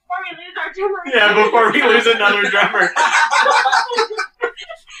here. Before we lose our drummer. Yeah, before we lose another drummer.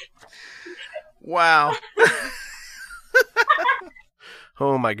 Wow.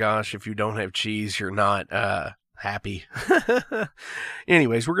 Oh my gosh, if you don't have cheese, you're not happy.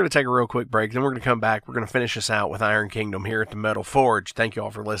 Anyways, we're going to take a real quick break, then we're going to come back. We're going to finish this out with Iron Kingdom here at the Metal Forge. Thank you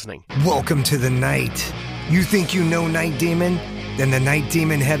all for listening. Welcome to the night. You think you know Night Demon? then the Night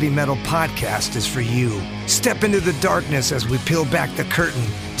Demon Heavy Metal Podcast is for you. Step into the darkness as we peel back the curtain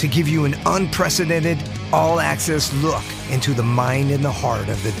to give you an unprecedented, all-access look into the mind and the heart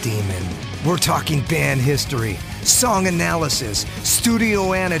of the demon. We're talking band history, song analysis,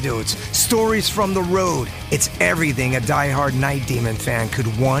 studio anecdotes, stories from the road. It's everything a diehard Night Demon fan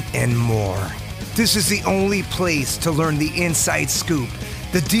could want and more. This is the only place to learn the inside scoop,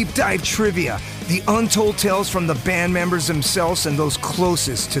 the deep dive trivia, the untold tales from the band members themselves and those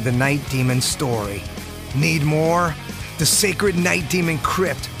closest to the Night Demon story. Need more? The Sacred Night Demon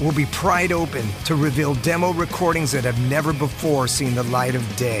Crypt will be pried open to reveal demo recordings that have never before seen the light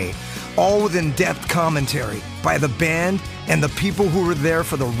of day, all with in-depth commentary by the band and the people who were there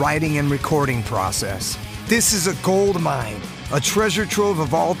for the writing and recording process. This is a gold mine, a treasure trove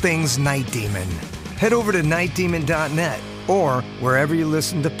of all things Night Demon. Head over to nightdemon.net or wherever you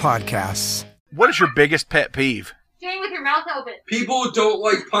listen to podcasts. What is your biggest pet peeve? Staying with your mouth open. People who don't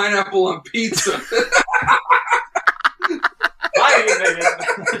like pineapple on pizza.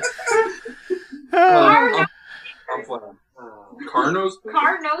 I'm playing. Car nose pickers?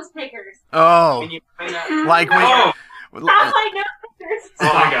 Car nose pickers. Oh. Like when... Sounds like nose pickers.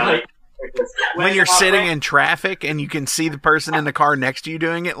 Oh my god. When you're sitting in traffic and you can see the person in the car next to you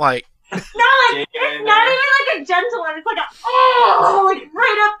doing it, like... No, like, it's not even like a gentle one. It's like like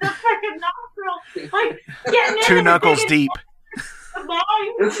right up the freaking nostril. Like, getting in 2 knuckles deep.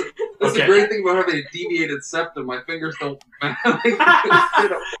 That's the great thing about having a deviated septum. My fingers don't...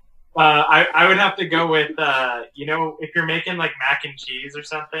 I would have to go with, if you're making like mac and cheese or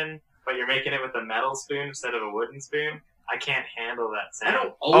something, but you're making it with a metal spoon instead of a wooden spoon, I can't handle that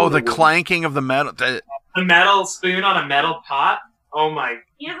sound. Oh, the clanking of the metal. The metal spoon on a metal pot? Oh my,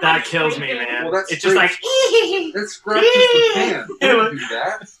 that kills me, man. Well, it's just like... That scratches the pan. Don't do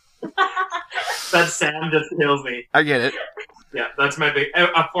that. That sound just kills me. I get it. Yeah, that's my big...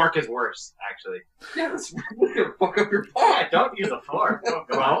 A fork is worse, actually. Yeah, that's gonna fuck up your pot. Yeah, don't use a fork.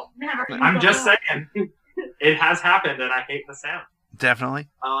 Well, I'm just saying. It has happened, and I hate the sound. Definitely.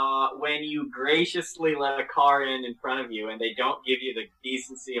 When you graciously let a car in front of you and they don't give you the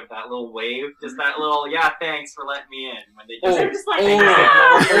decency of that little wave, just that little, thanks for letting me in. When they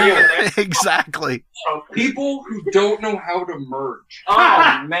just, Exactly. People who don't know how to merge.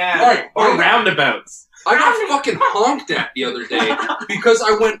 Oh, man. All right, or roundabouts. I got fucking honked at the other day because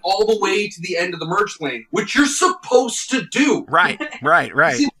I went all the way to the end of the merge lane, which you're supposed to do. Right.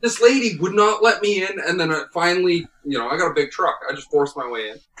 See, this lady would not let me in, and then finally, I got a big truck. I just forced my way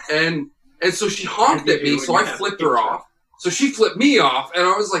in. And so she honked at me, so I flipped her off. So she flipped me off, and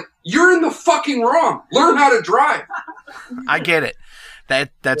I was like, you're in the fucking wrong. Learn how to drive. I get it.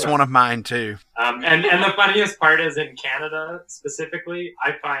 That's one of mine, too. And the funniest part is in Canada, specifically,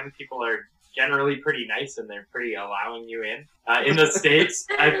 I find people are generally pretty nice and they're pretty allowing you in. In the States,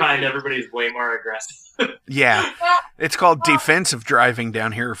 I find everybody's way more aggressive. Yeah. It's called defensive driving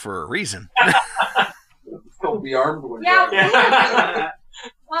down here for a reason. It's called the armed one. Yeah.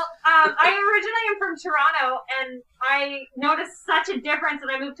 Well, I originally am from Toronto, and I noticed such a difference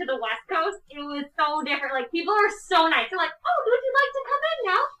when I moved to the West Coast. It was so different. Like, people are so nice. They're like, oh, would you like to come in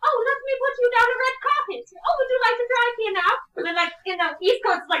now? Oh, let me put you down a red carpet. Oh, would you like to drive here now? And then, like, in the East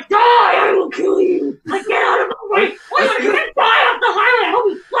Coast, it's like, die, I will kill you. Like, get out of my way. Oh, you can die off the highway. I hope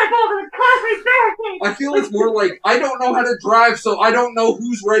you slip over the concrete barricade. I feel it's more like, I don't know how to drive, so I don't know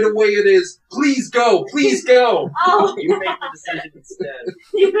whose right of way it is. Please go. Please go. Oh. You make the decision instead.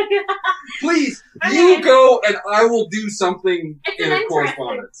 Please, you go, and I will do something in a interesting.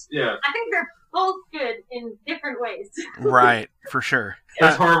 correspondence. Yeah. I think they're both good in different ways. Right, for sure.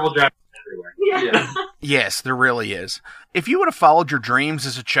 There's horrible driving everywhere. Yeah. Yes, there really is. If you would have followed your dreams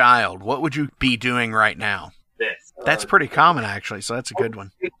as a child, what would you be doing right now? This. That's pretty common, actually, so that's a good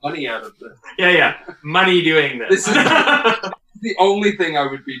one. Money out of this. Yeah. Money doing this. This is the only thing I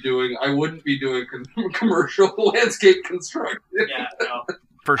would be doing. I wouldn't be doing commercial landscape construction. Yeah, no.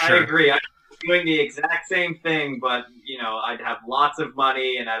 For sure. I agree. I'm doing the exact same thing, but, I'd have lots of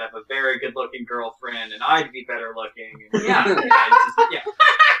money, and I'd have a very good-looking girlfriend, and I'd be better looking. And,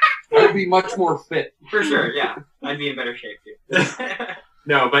 I'd be much more fit. For sure, yeah. I'd be in better shape, too.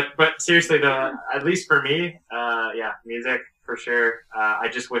 No, but seriously, though, at least for me, music, for sure. I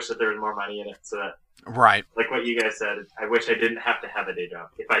just wish that there was more money in it, so that... Right. Like what you guys said, I wish I didn't have to have a day job.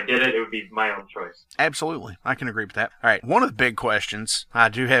 If I did it, it would be my own choice. Absolutely. I can agree with that. All right. One of the big questions, I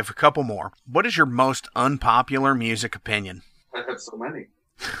do have a couple more. What is your most unpopular music opinion? I have so many.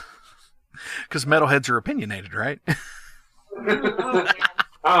 Because metalheads are opinionated, right?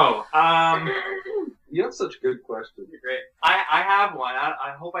 You have such good questions. Great. I have one.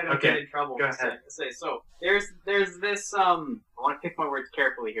 I hope I don't get in trouble. Go ahead. So there's this I want to pick my words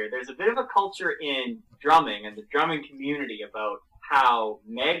carefully here. There's a bit of a culture in drumming and the drumming community about how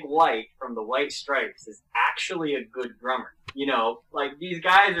Meg White from the White Stripes is actually a good drummer. You know, like these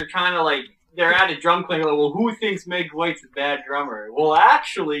guys are trying to like, they're at a drum clinic, like, well, who thinks Meg White's a bad drummer? Well,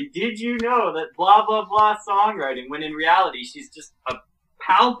 actually, did you know that blah, blah, blah songwriting, when in reality, she's just a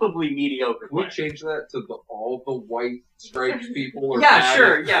palpably mediocre Can we player. change that to all the White Stripes people? Are Yeah, bad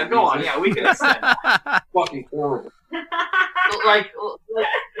sure. at Yeah, go on. music? Yeah, we can extend. Fucking horrible. like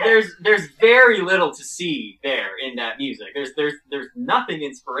there's very little to see there in that music. There's nothing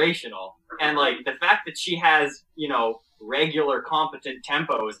inspirational, and like the fact that she has, you know, regular competent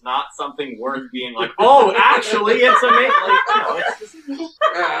tempo is not something worth being like, oh, actually it's amazing. Like, you know, it's just,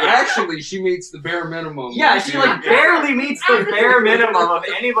 Actually, she meets the bare minimum. yeah, she like barely meets the bare minimum of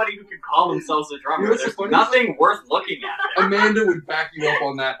anybody who could call themselves a drummer. You know, There's funny? nothing worth looking at there. Amanda would back you up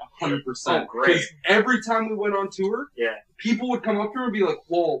on that 100%. Oh, great. 'Cause every time we went on tour, Yeah. people would come up to her and be like,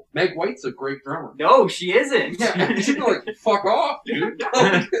 well, Meg White's a great drummer. No, she isn't. Yeah, and she'd be like, fuck off, dude. Just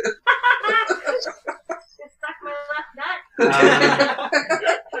stuck my left nut.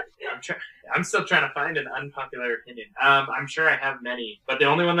 I'm still trying to find an unpopular opinion. I'm sure I have many, but the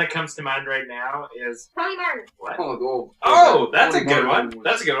only one that comes to mind right now is Tony Martin. what? Oh, That's a Tony good Martin one. was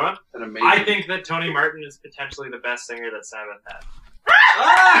That's a good one. an amazing. I think that Tony Martin is potentially the best singer that Sabbath had.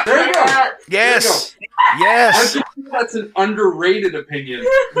 There you go. Yes. I Yes. think that's an underrated opinion,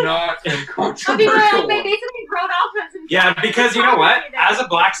 not a Some people controversial they one. basically wrote off on some. Yeah, because you know what? As As a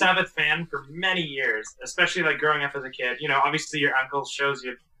Black Sabbath fan for many years, especially like growing up as a kid, you know, obviously your uncle shows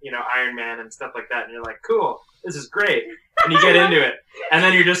you, you know, Iron Man and stuff like that, and you're like, cool, this is great. And you get into it. And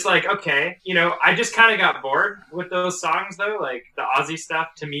then you're just like, okay, you know, I just kind of got bored with those songs, though. Like, the Ozzy stuff,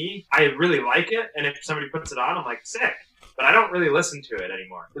 to me, I really like it. And if somebody puts it on, I'm like, sick. But I don't really listen to it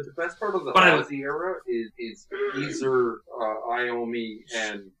anymore. But the best part of the But I- Ozzy era is Geezer, Iommi,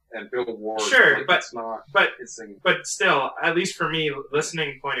 and Bill Ward. Sure, Like, but- it's not. But It's singing. but still, at least for me,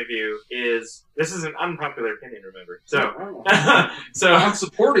 listening point of view is this is an unpopular opinion. Remember, so so I'm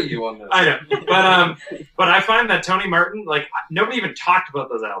supporting you on this. I know, but I find that Tony Martin, like, nobody even talked about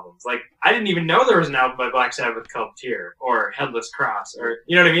those albums. Like, I didn't even know there was an album by Black Sabbath called Tear or Headless Cross, or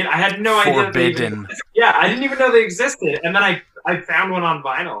you know what I mean. I had no idea. That they even, Forbidden. yeah, I didn't even know they existed, and then I found one on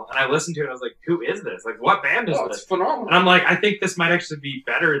vinyl and I listened to it. And I was like, who is this? Like, what band is Oh, this? it's phenomenal. And I'm like, I think this might actually be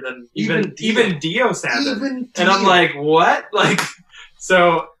better than Even even Dio Sabbath. Even And I'm Dio. like, what? Like,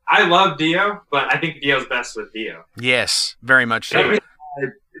 so I love Dio, but I think Dio's best with Dio. Yes. Very much so. Every-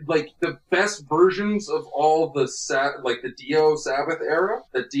 like the best versions of all the like the Dio Sabbath era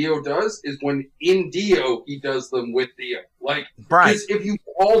that Dio does is when in Dio he does them with Dio. Like, Right. because if you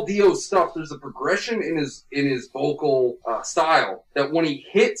all Dio's stuff, there's a progression in his vocal style that when he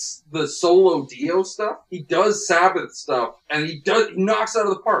hits the solo Dio stuff, he does Sabbath stuff and he knocks out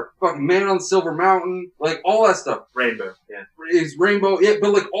of the park. Fucking Man on Silver Mountain, like all that stuff. Rainbow, yeah. Is Rainbow, yeah,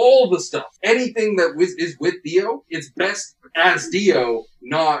 but like all the stuff, anything that is with Dio, it's best as Dio,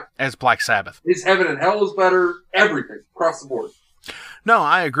 not As Black Sabbath. his Heaven and Hell is better. Everything across the board. No,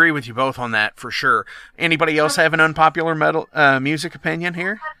 I agree with you both on that for sure. Anybody else have an unpopular metal music opinion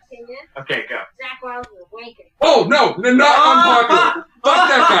here? Okay, go. Zach Wilde was wanking. Oh no, they're not unpopular. Fuck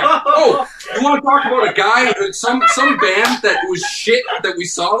that guy. Oh, you want to talk about a guy, some band that was shit that we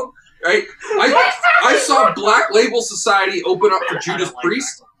saw, right? I saw Black Label Society open up for Judas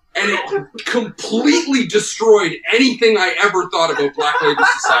Priest, and it completely destroyed anything I ever thought about Black Label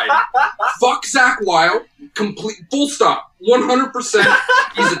Society. Fuck Zach Wilde. Full stop. 100%.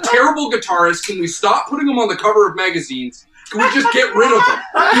 He's a terrible guitarist. Can we stop putting him on the cover of magazines? Can we just get rid of him?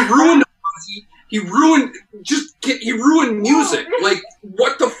 He ruined Ozzy. He ruined music. Like,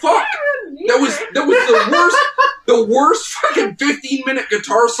 what the fuck? That was the worst fucking 15-minute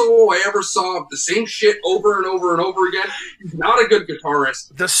guitar solo I ever saw of the same shit over and over and over again. He's not a good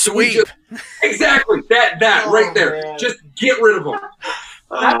guitarist. The sweep. Exactly. That right there. Man. Just get rid of him.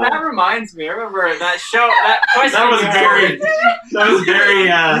 That reminds me. I remember that show. That was very.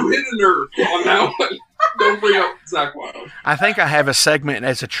 You hit a nerve on that one. Don't bring up Zach Wilde. I think I have a segment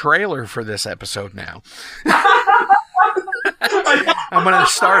as a trailer for this episode now. I'm going to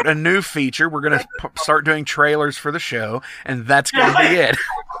start a new feature. We're going to start doing trailers for the show, and that's going to be it.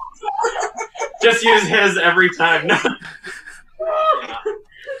 Just use his every time. Yeah.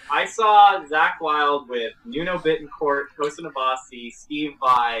 I saw Zach Wilde with Nuno Bittencourt, Kosta Nabasi, Steve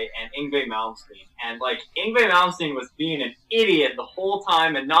Vai, and Yngwie Malmsteen. And, like, Yngwie Malmsteen was being an idiot the whole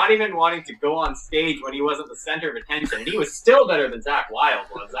time and not even wanting to go on stage when he wasn't the center of attention. And he was still better than Zach Wilde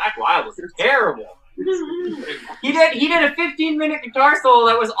was. Zach Wilde was terrible. He did a 15-minute guitar solo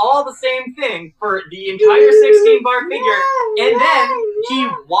that was all the same thing for the entire 16-bar figure, and then he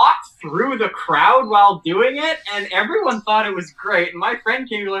walked through the crowd while doing it, and everyone thought it was great. And my friend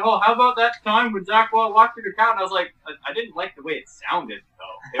came like, "Oh, how about that time when Zach walked through the crowd?" And I was like, I didn't like the way it sounded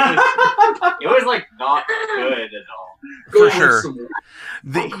though. It was like not good at all. For sure.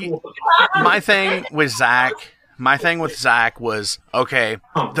 My thing with Zach was, okay,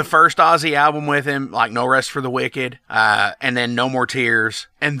 the first Ozzy album with him, like No Rest for the Wicked, and then No More Tears,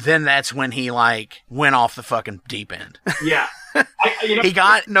 and then that's when he, like, went off the fucking deep end. Yeah. He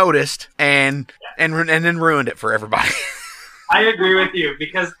got noticed and then ruined it for everybody. I agree with you,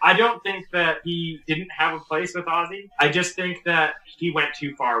 because I don't think that he didn't have a place with Ozzy. I just think that he went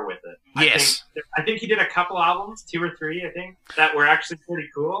too far with it. Yes. I think he did a couple albums, 2 or 3, I think, that were actually pretty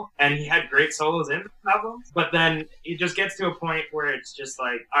cool, and he had great solos in the albums, but then it just gets to a point where it's just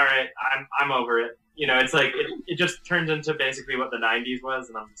like, all right, I'm over it. You know, it's like, it just turns into basically what the 90s was,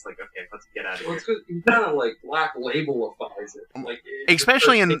 and I'm just like, okay, let's get out of here. Well, it's because he kind of like black labelifies it. Like,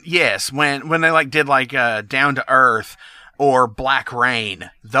 especially when they like did like Down to Earth or Black Rain,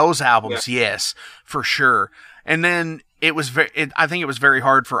 those albums, yes, for sure. And then I think it was very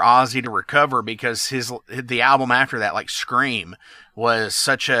hard for Ozzy to recover because the album after that, like Scream, was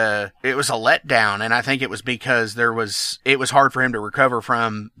it was a letdown, and I think it was because it was hard for him to recover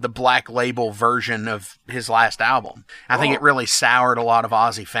from the Black Label version of his last album. I think it really soured a lot of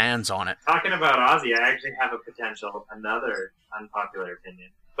Ozzy fans on it. Talking about Ozzy, I actually have another unpopular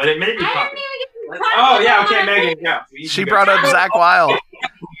opinion. But it may be popular. Oh, yeah, okay, Megan, go. She brought up Zach Wilde.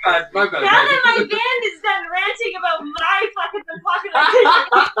 Now that my band is done ranting about my fucking unpopular opinion,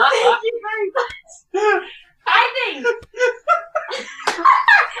 thank you very much. I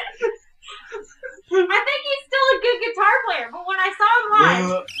think he's still a good guitar player, but when I saw him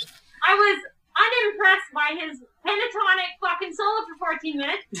live, I was unimpressed by his pentatonic fucking solo for 14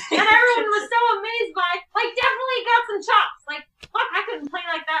 minutes, and everyone was so amazed by it. Like, definitely got some chops. Like, fuck, I couldn't play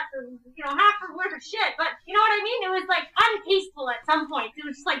like that for, half a worth of shit, but you know what I mean? It was, like, untasteful at some point. It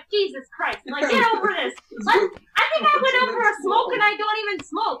was just like, Jesus Christ, like, get over this. Like, I think I went out for a smoke and I don't even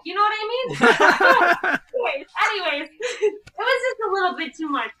smoke, you know what I mean? Anyways, it was just a little bit too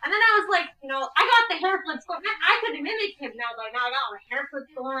much. And then I was like, I got the hair flips going. I could mimic him now, but now I got all the hair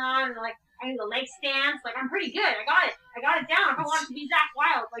flips going on, and, like, I do the leg stance. Like, I'm pretty good. I got it down. If I wanted to be Zach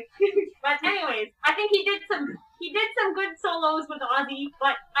Wilde, like. But anyways, I think he did some good solos with Ozzy.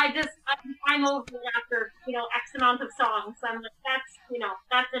 But I'm over it after X amount of songs. So I'm like, that's enough.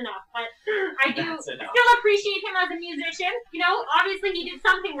 But I do still appreciate him as a musician. Obviously he did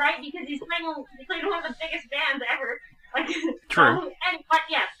something right because he played one of the biggest bands ever. Like, true. But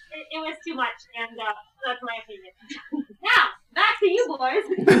yes, it was too much, and that's my opinion. Now, back to you boys.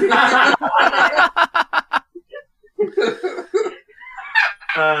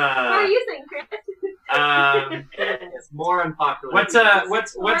 What are you saying, Chris? It's more unpopular.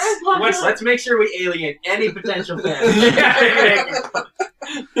 Let's make sure we alienate any potential fans.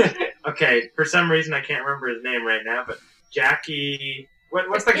 Okay, for some reason I can't remember his name right now, but Jakey.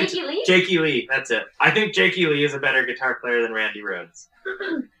 What's the Jakey Lee? Jakey Lee, that's it. I think Jakey Lee is a better guitar player than Randy Rhoads.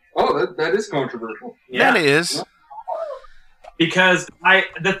 Oh, that is controversial. Yeah. That is. Because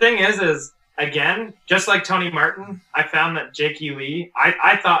the thing is again, just like Tony Martin, I found that Jakey Lee,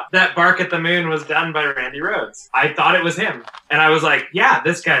 I thought that Bark at the Moon was done by Randy Rhoads. I thought it was him. And I was like, yeah,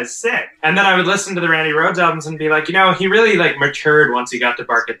 this guy's sick. And then I would listen to the Randy Rhoads albums and be like, he really like matured once he got to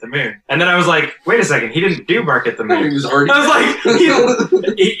Bark at the Moon. And then I was like, wait a second, he didn't do Bark at the Moon. I was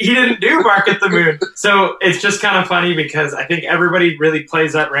like, he didn't do Bark at the Moon. So it's just kind of funny because I think everybody really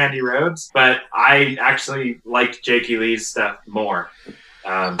plays up Randy Rhoads, but I actually liked Jakey Lee's stuff more.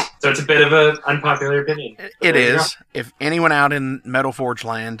 So it's a bit of an unpopular opinion. It is. If anyone out in Metal Forge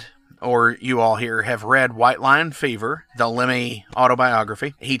land or you all here have read White Line Fever, the Lemmy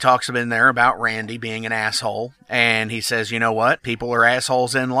autobiography, he talks in there about Randy being an asshole. And he says, you know what? People are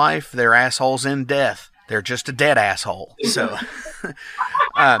assholes in life. They're assholes in death. They're just a dead asshole. So,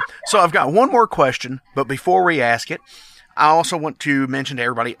 so I've got one more question, but before we ask it, I also want to mention to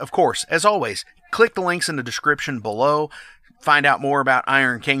everybody, of course, as always, click the links in the description below. Find out more about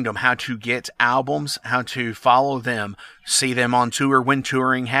Iron Kingdom, how to get albums, how to follow them, see them on tour when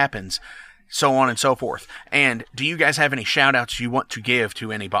touring happens, so on and so forth. And do you guys have any shout-outs you want to give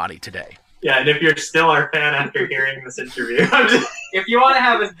to anybody today? Yeah, and if you're still our fan after hearing this interview, if you want to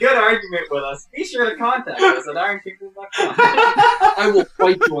have a good argument with us, be sure to contact us at ironkingdom.com. I will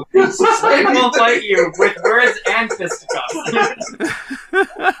fight you on this. I will fight you with words and fisticuffs.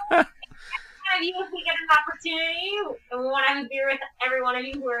 of you, if we get an opportunity, and we want to have a beer with every one of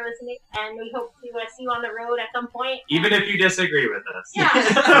you who are listening, and we hope to see you on the road at some point. Even if you disagree with us.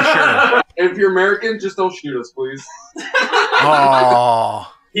 Yeah. If you're American, just don't shoot us, please.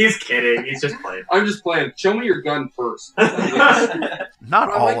 Oh. He's kidding. He's just playing. I'm just playing. Show me your gun first. Not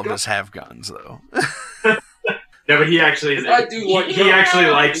all of us have guns, though. No, but he actually is. I do like he actually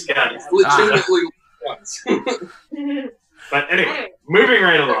likes guns. Legitimately guns. But anyway, moving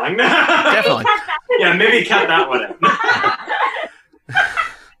right along. Definitely. Yeah, maybe cut that one out.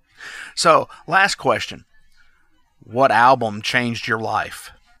 So, last question. What album changed your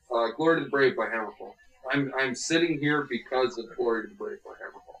life? Glory to the Brave by Hammerfall. I'm sitting here because of Glory to the Brave by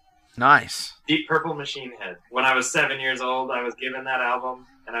Hammerfall. Nice. Deep Purple Machine Head. When I was 7 years old, I was given that album,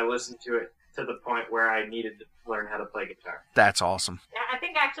 and I listened to it to the point where I needed to learn how to play guitar. That's awesome. Yeah, I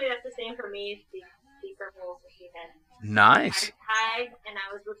think actually that's the same for me. Deep Purple Machine Head. Nice. I was tied, and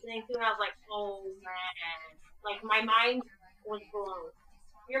I was listening to it, and I was like, oh man. Like, my mind was blown.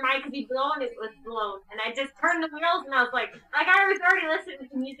 Your mind could be blown, it was blown. And I just turned the wheels, and I was like I was already listening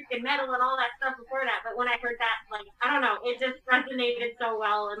to music and metal and all that stuff before that, but when I heard that, like, I don't know, it just resonated so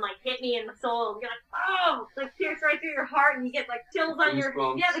well and, like, hit me in the soul. You're like, oh, like, pierce right through your heart, and you get, like, chills on your,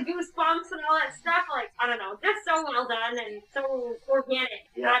 the goosebumps and all that stuff. Like, I don't know, just so well done and so organic.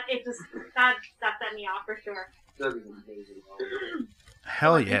 Yeah. That set me off for sure. That is amazing.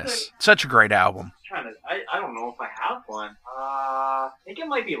 Hell yes. Such a great album. I don't know if I have one. I think it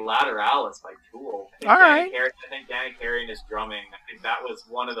might be Lateralis by Tool. All I think Danny Carey and his drumming. I think that was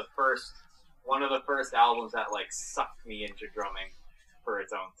one of the first albums that like sucked me into drumming for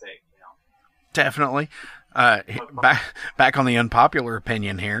its own sake. You know. Definitely. Back on the unpopular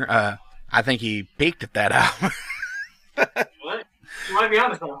opinion here. I think he peaked at that album. What? You want to be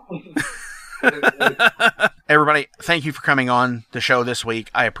honest? Everybody, thank you for coming on the show this week.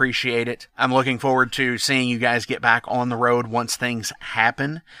 I appreciate it. I'm looking forward to seeing you guys get back on the road once things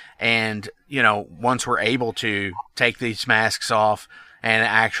happen. And, you know, once we're able to take these masks off and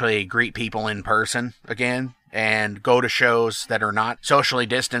actually greet people in person again and go to shows that are not socially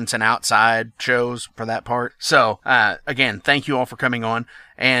distanced and outside shows for that part. So, again, thank you all for coming on.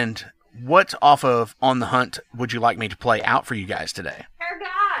 And what off of On the Hunt would you like me to play out for you guys today?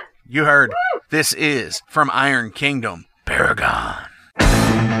 Paragon! You heard. Woo! This is from Iron Kingdom, Paragon.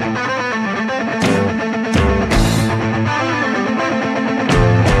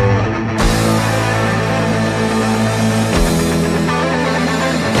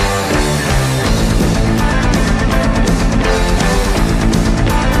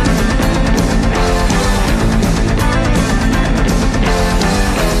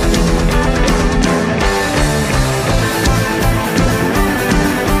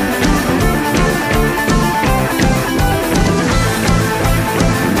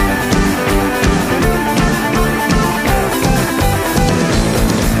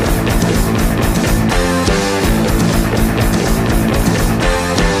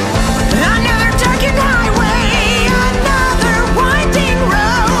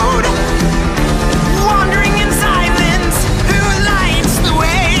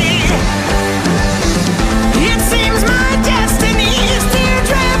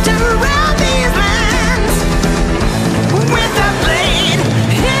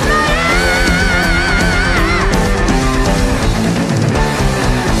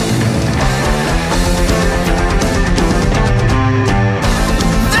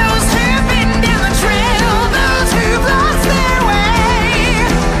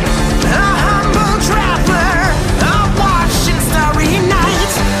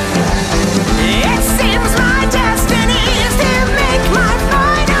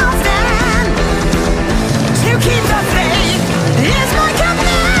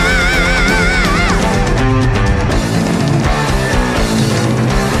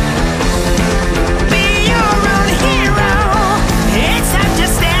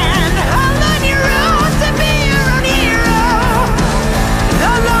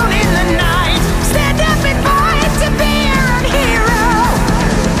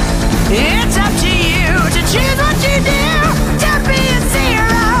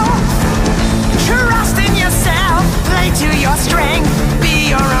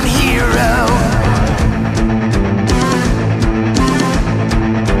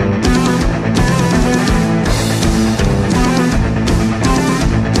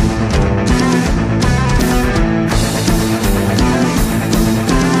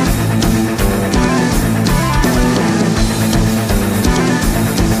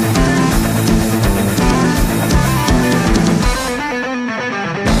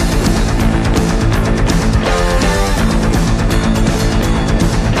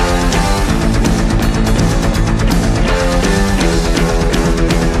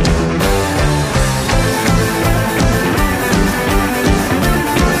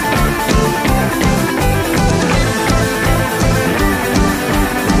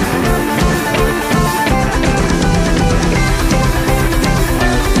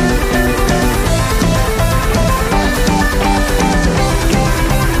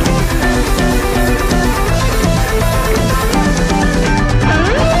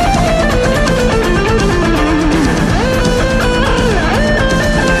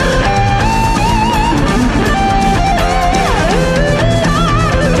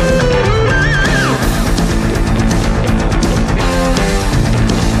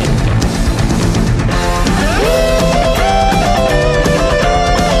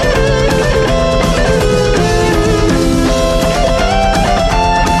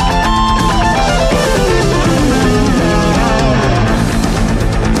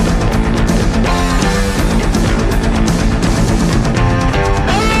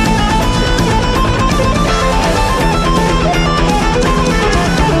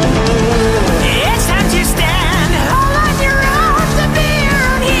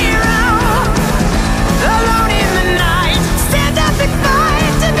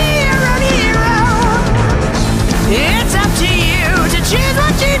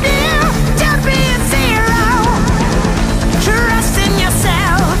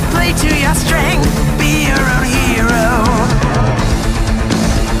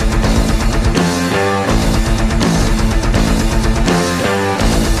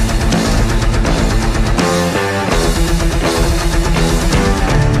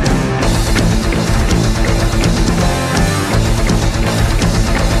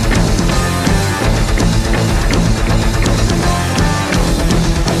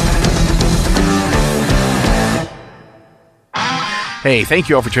 Hey, thank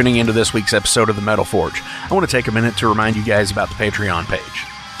you all for tuning into this week's episode of the Metal Forge. I want to take a minute to remind you guys about the Patreon page.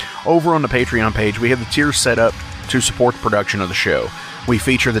 Over on the Patreon page, we have the tiers set up to support the production of the show. We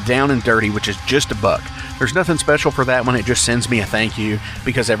feature the Down and Dirty, which is just $1. There's nothing special for that one, it just sends me a thank you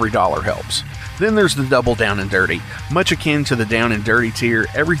because every dollar helps. Then there's the Double Down and Dirty. Much akin to the Down and Dirty tier,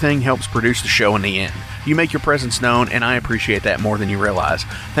 everything helps produce the show in the end. You make your presence known, and I appreciate that more than you realize.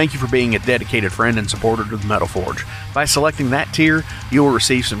 Thank you for being a dedicated friend and supporter to the Metal Forge. By selecting that tier, you will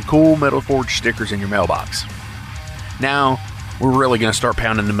receive some cool Metal Forge stickers in your mailbox. Now, we're really going to start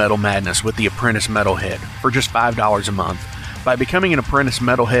pounding the metal madness with the Apprentice Metalhead for just $5 a month. By becoming an Apprentice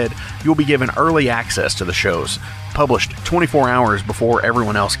Metalhead, you'll be given early access to the shows, published 24 hours before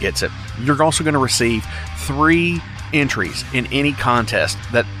everyone else gets it. You're also going to receive 3 entries in any contest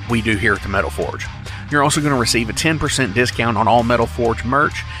that we do here at the Metal Forge. You're also going to receive a 10% discount on all Metal Forge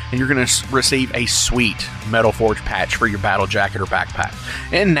merch, and you're going to receive a sweet Metal Forge patch for your battle jacket or backpack.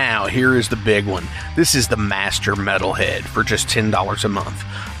 And now, here is the big one. This is the Master Metalhead for just $10 a month.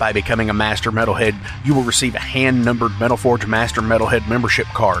 By becoming a Master Metalhead, you will receive a hand-numbered Metal Forge Master Metalhead membership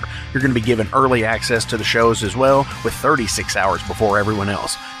card. You're going to be given early access to the shows as well, with 36 hours before everyone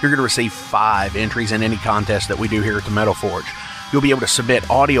else. You're going to receive 5 entries in any contest that we do here at the Metal Forge. You'll be able to submit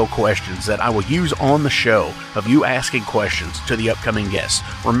audio questions that I will use on the show of you asking questions to the upcoming guests.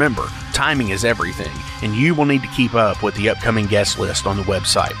 Remember, timing is everything, and you will need to keep up with the upcoming guest list on the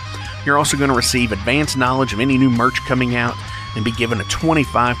website. You're also going to receive advanced knowledge of any new merch coming out and be given a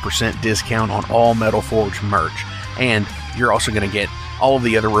 25% discount on all Metal Forge merch. And you're also going to get all of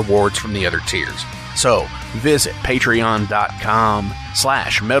the other rewards from the other tiers. So visit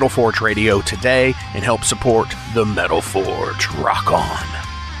patreon.com/Metal Forge Radio today and help support the Metal Forge. Rock on.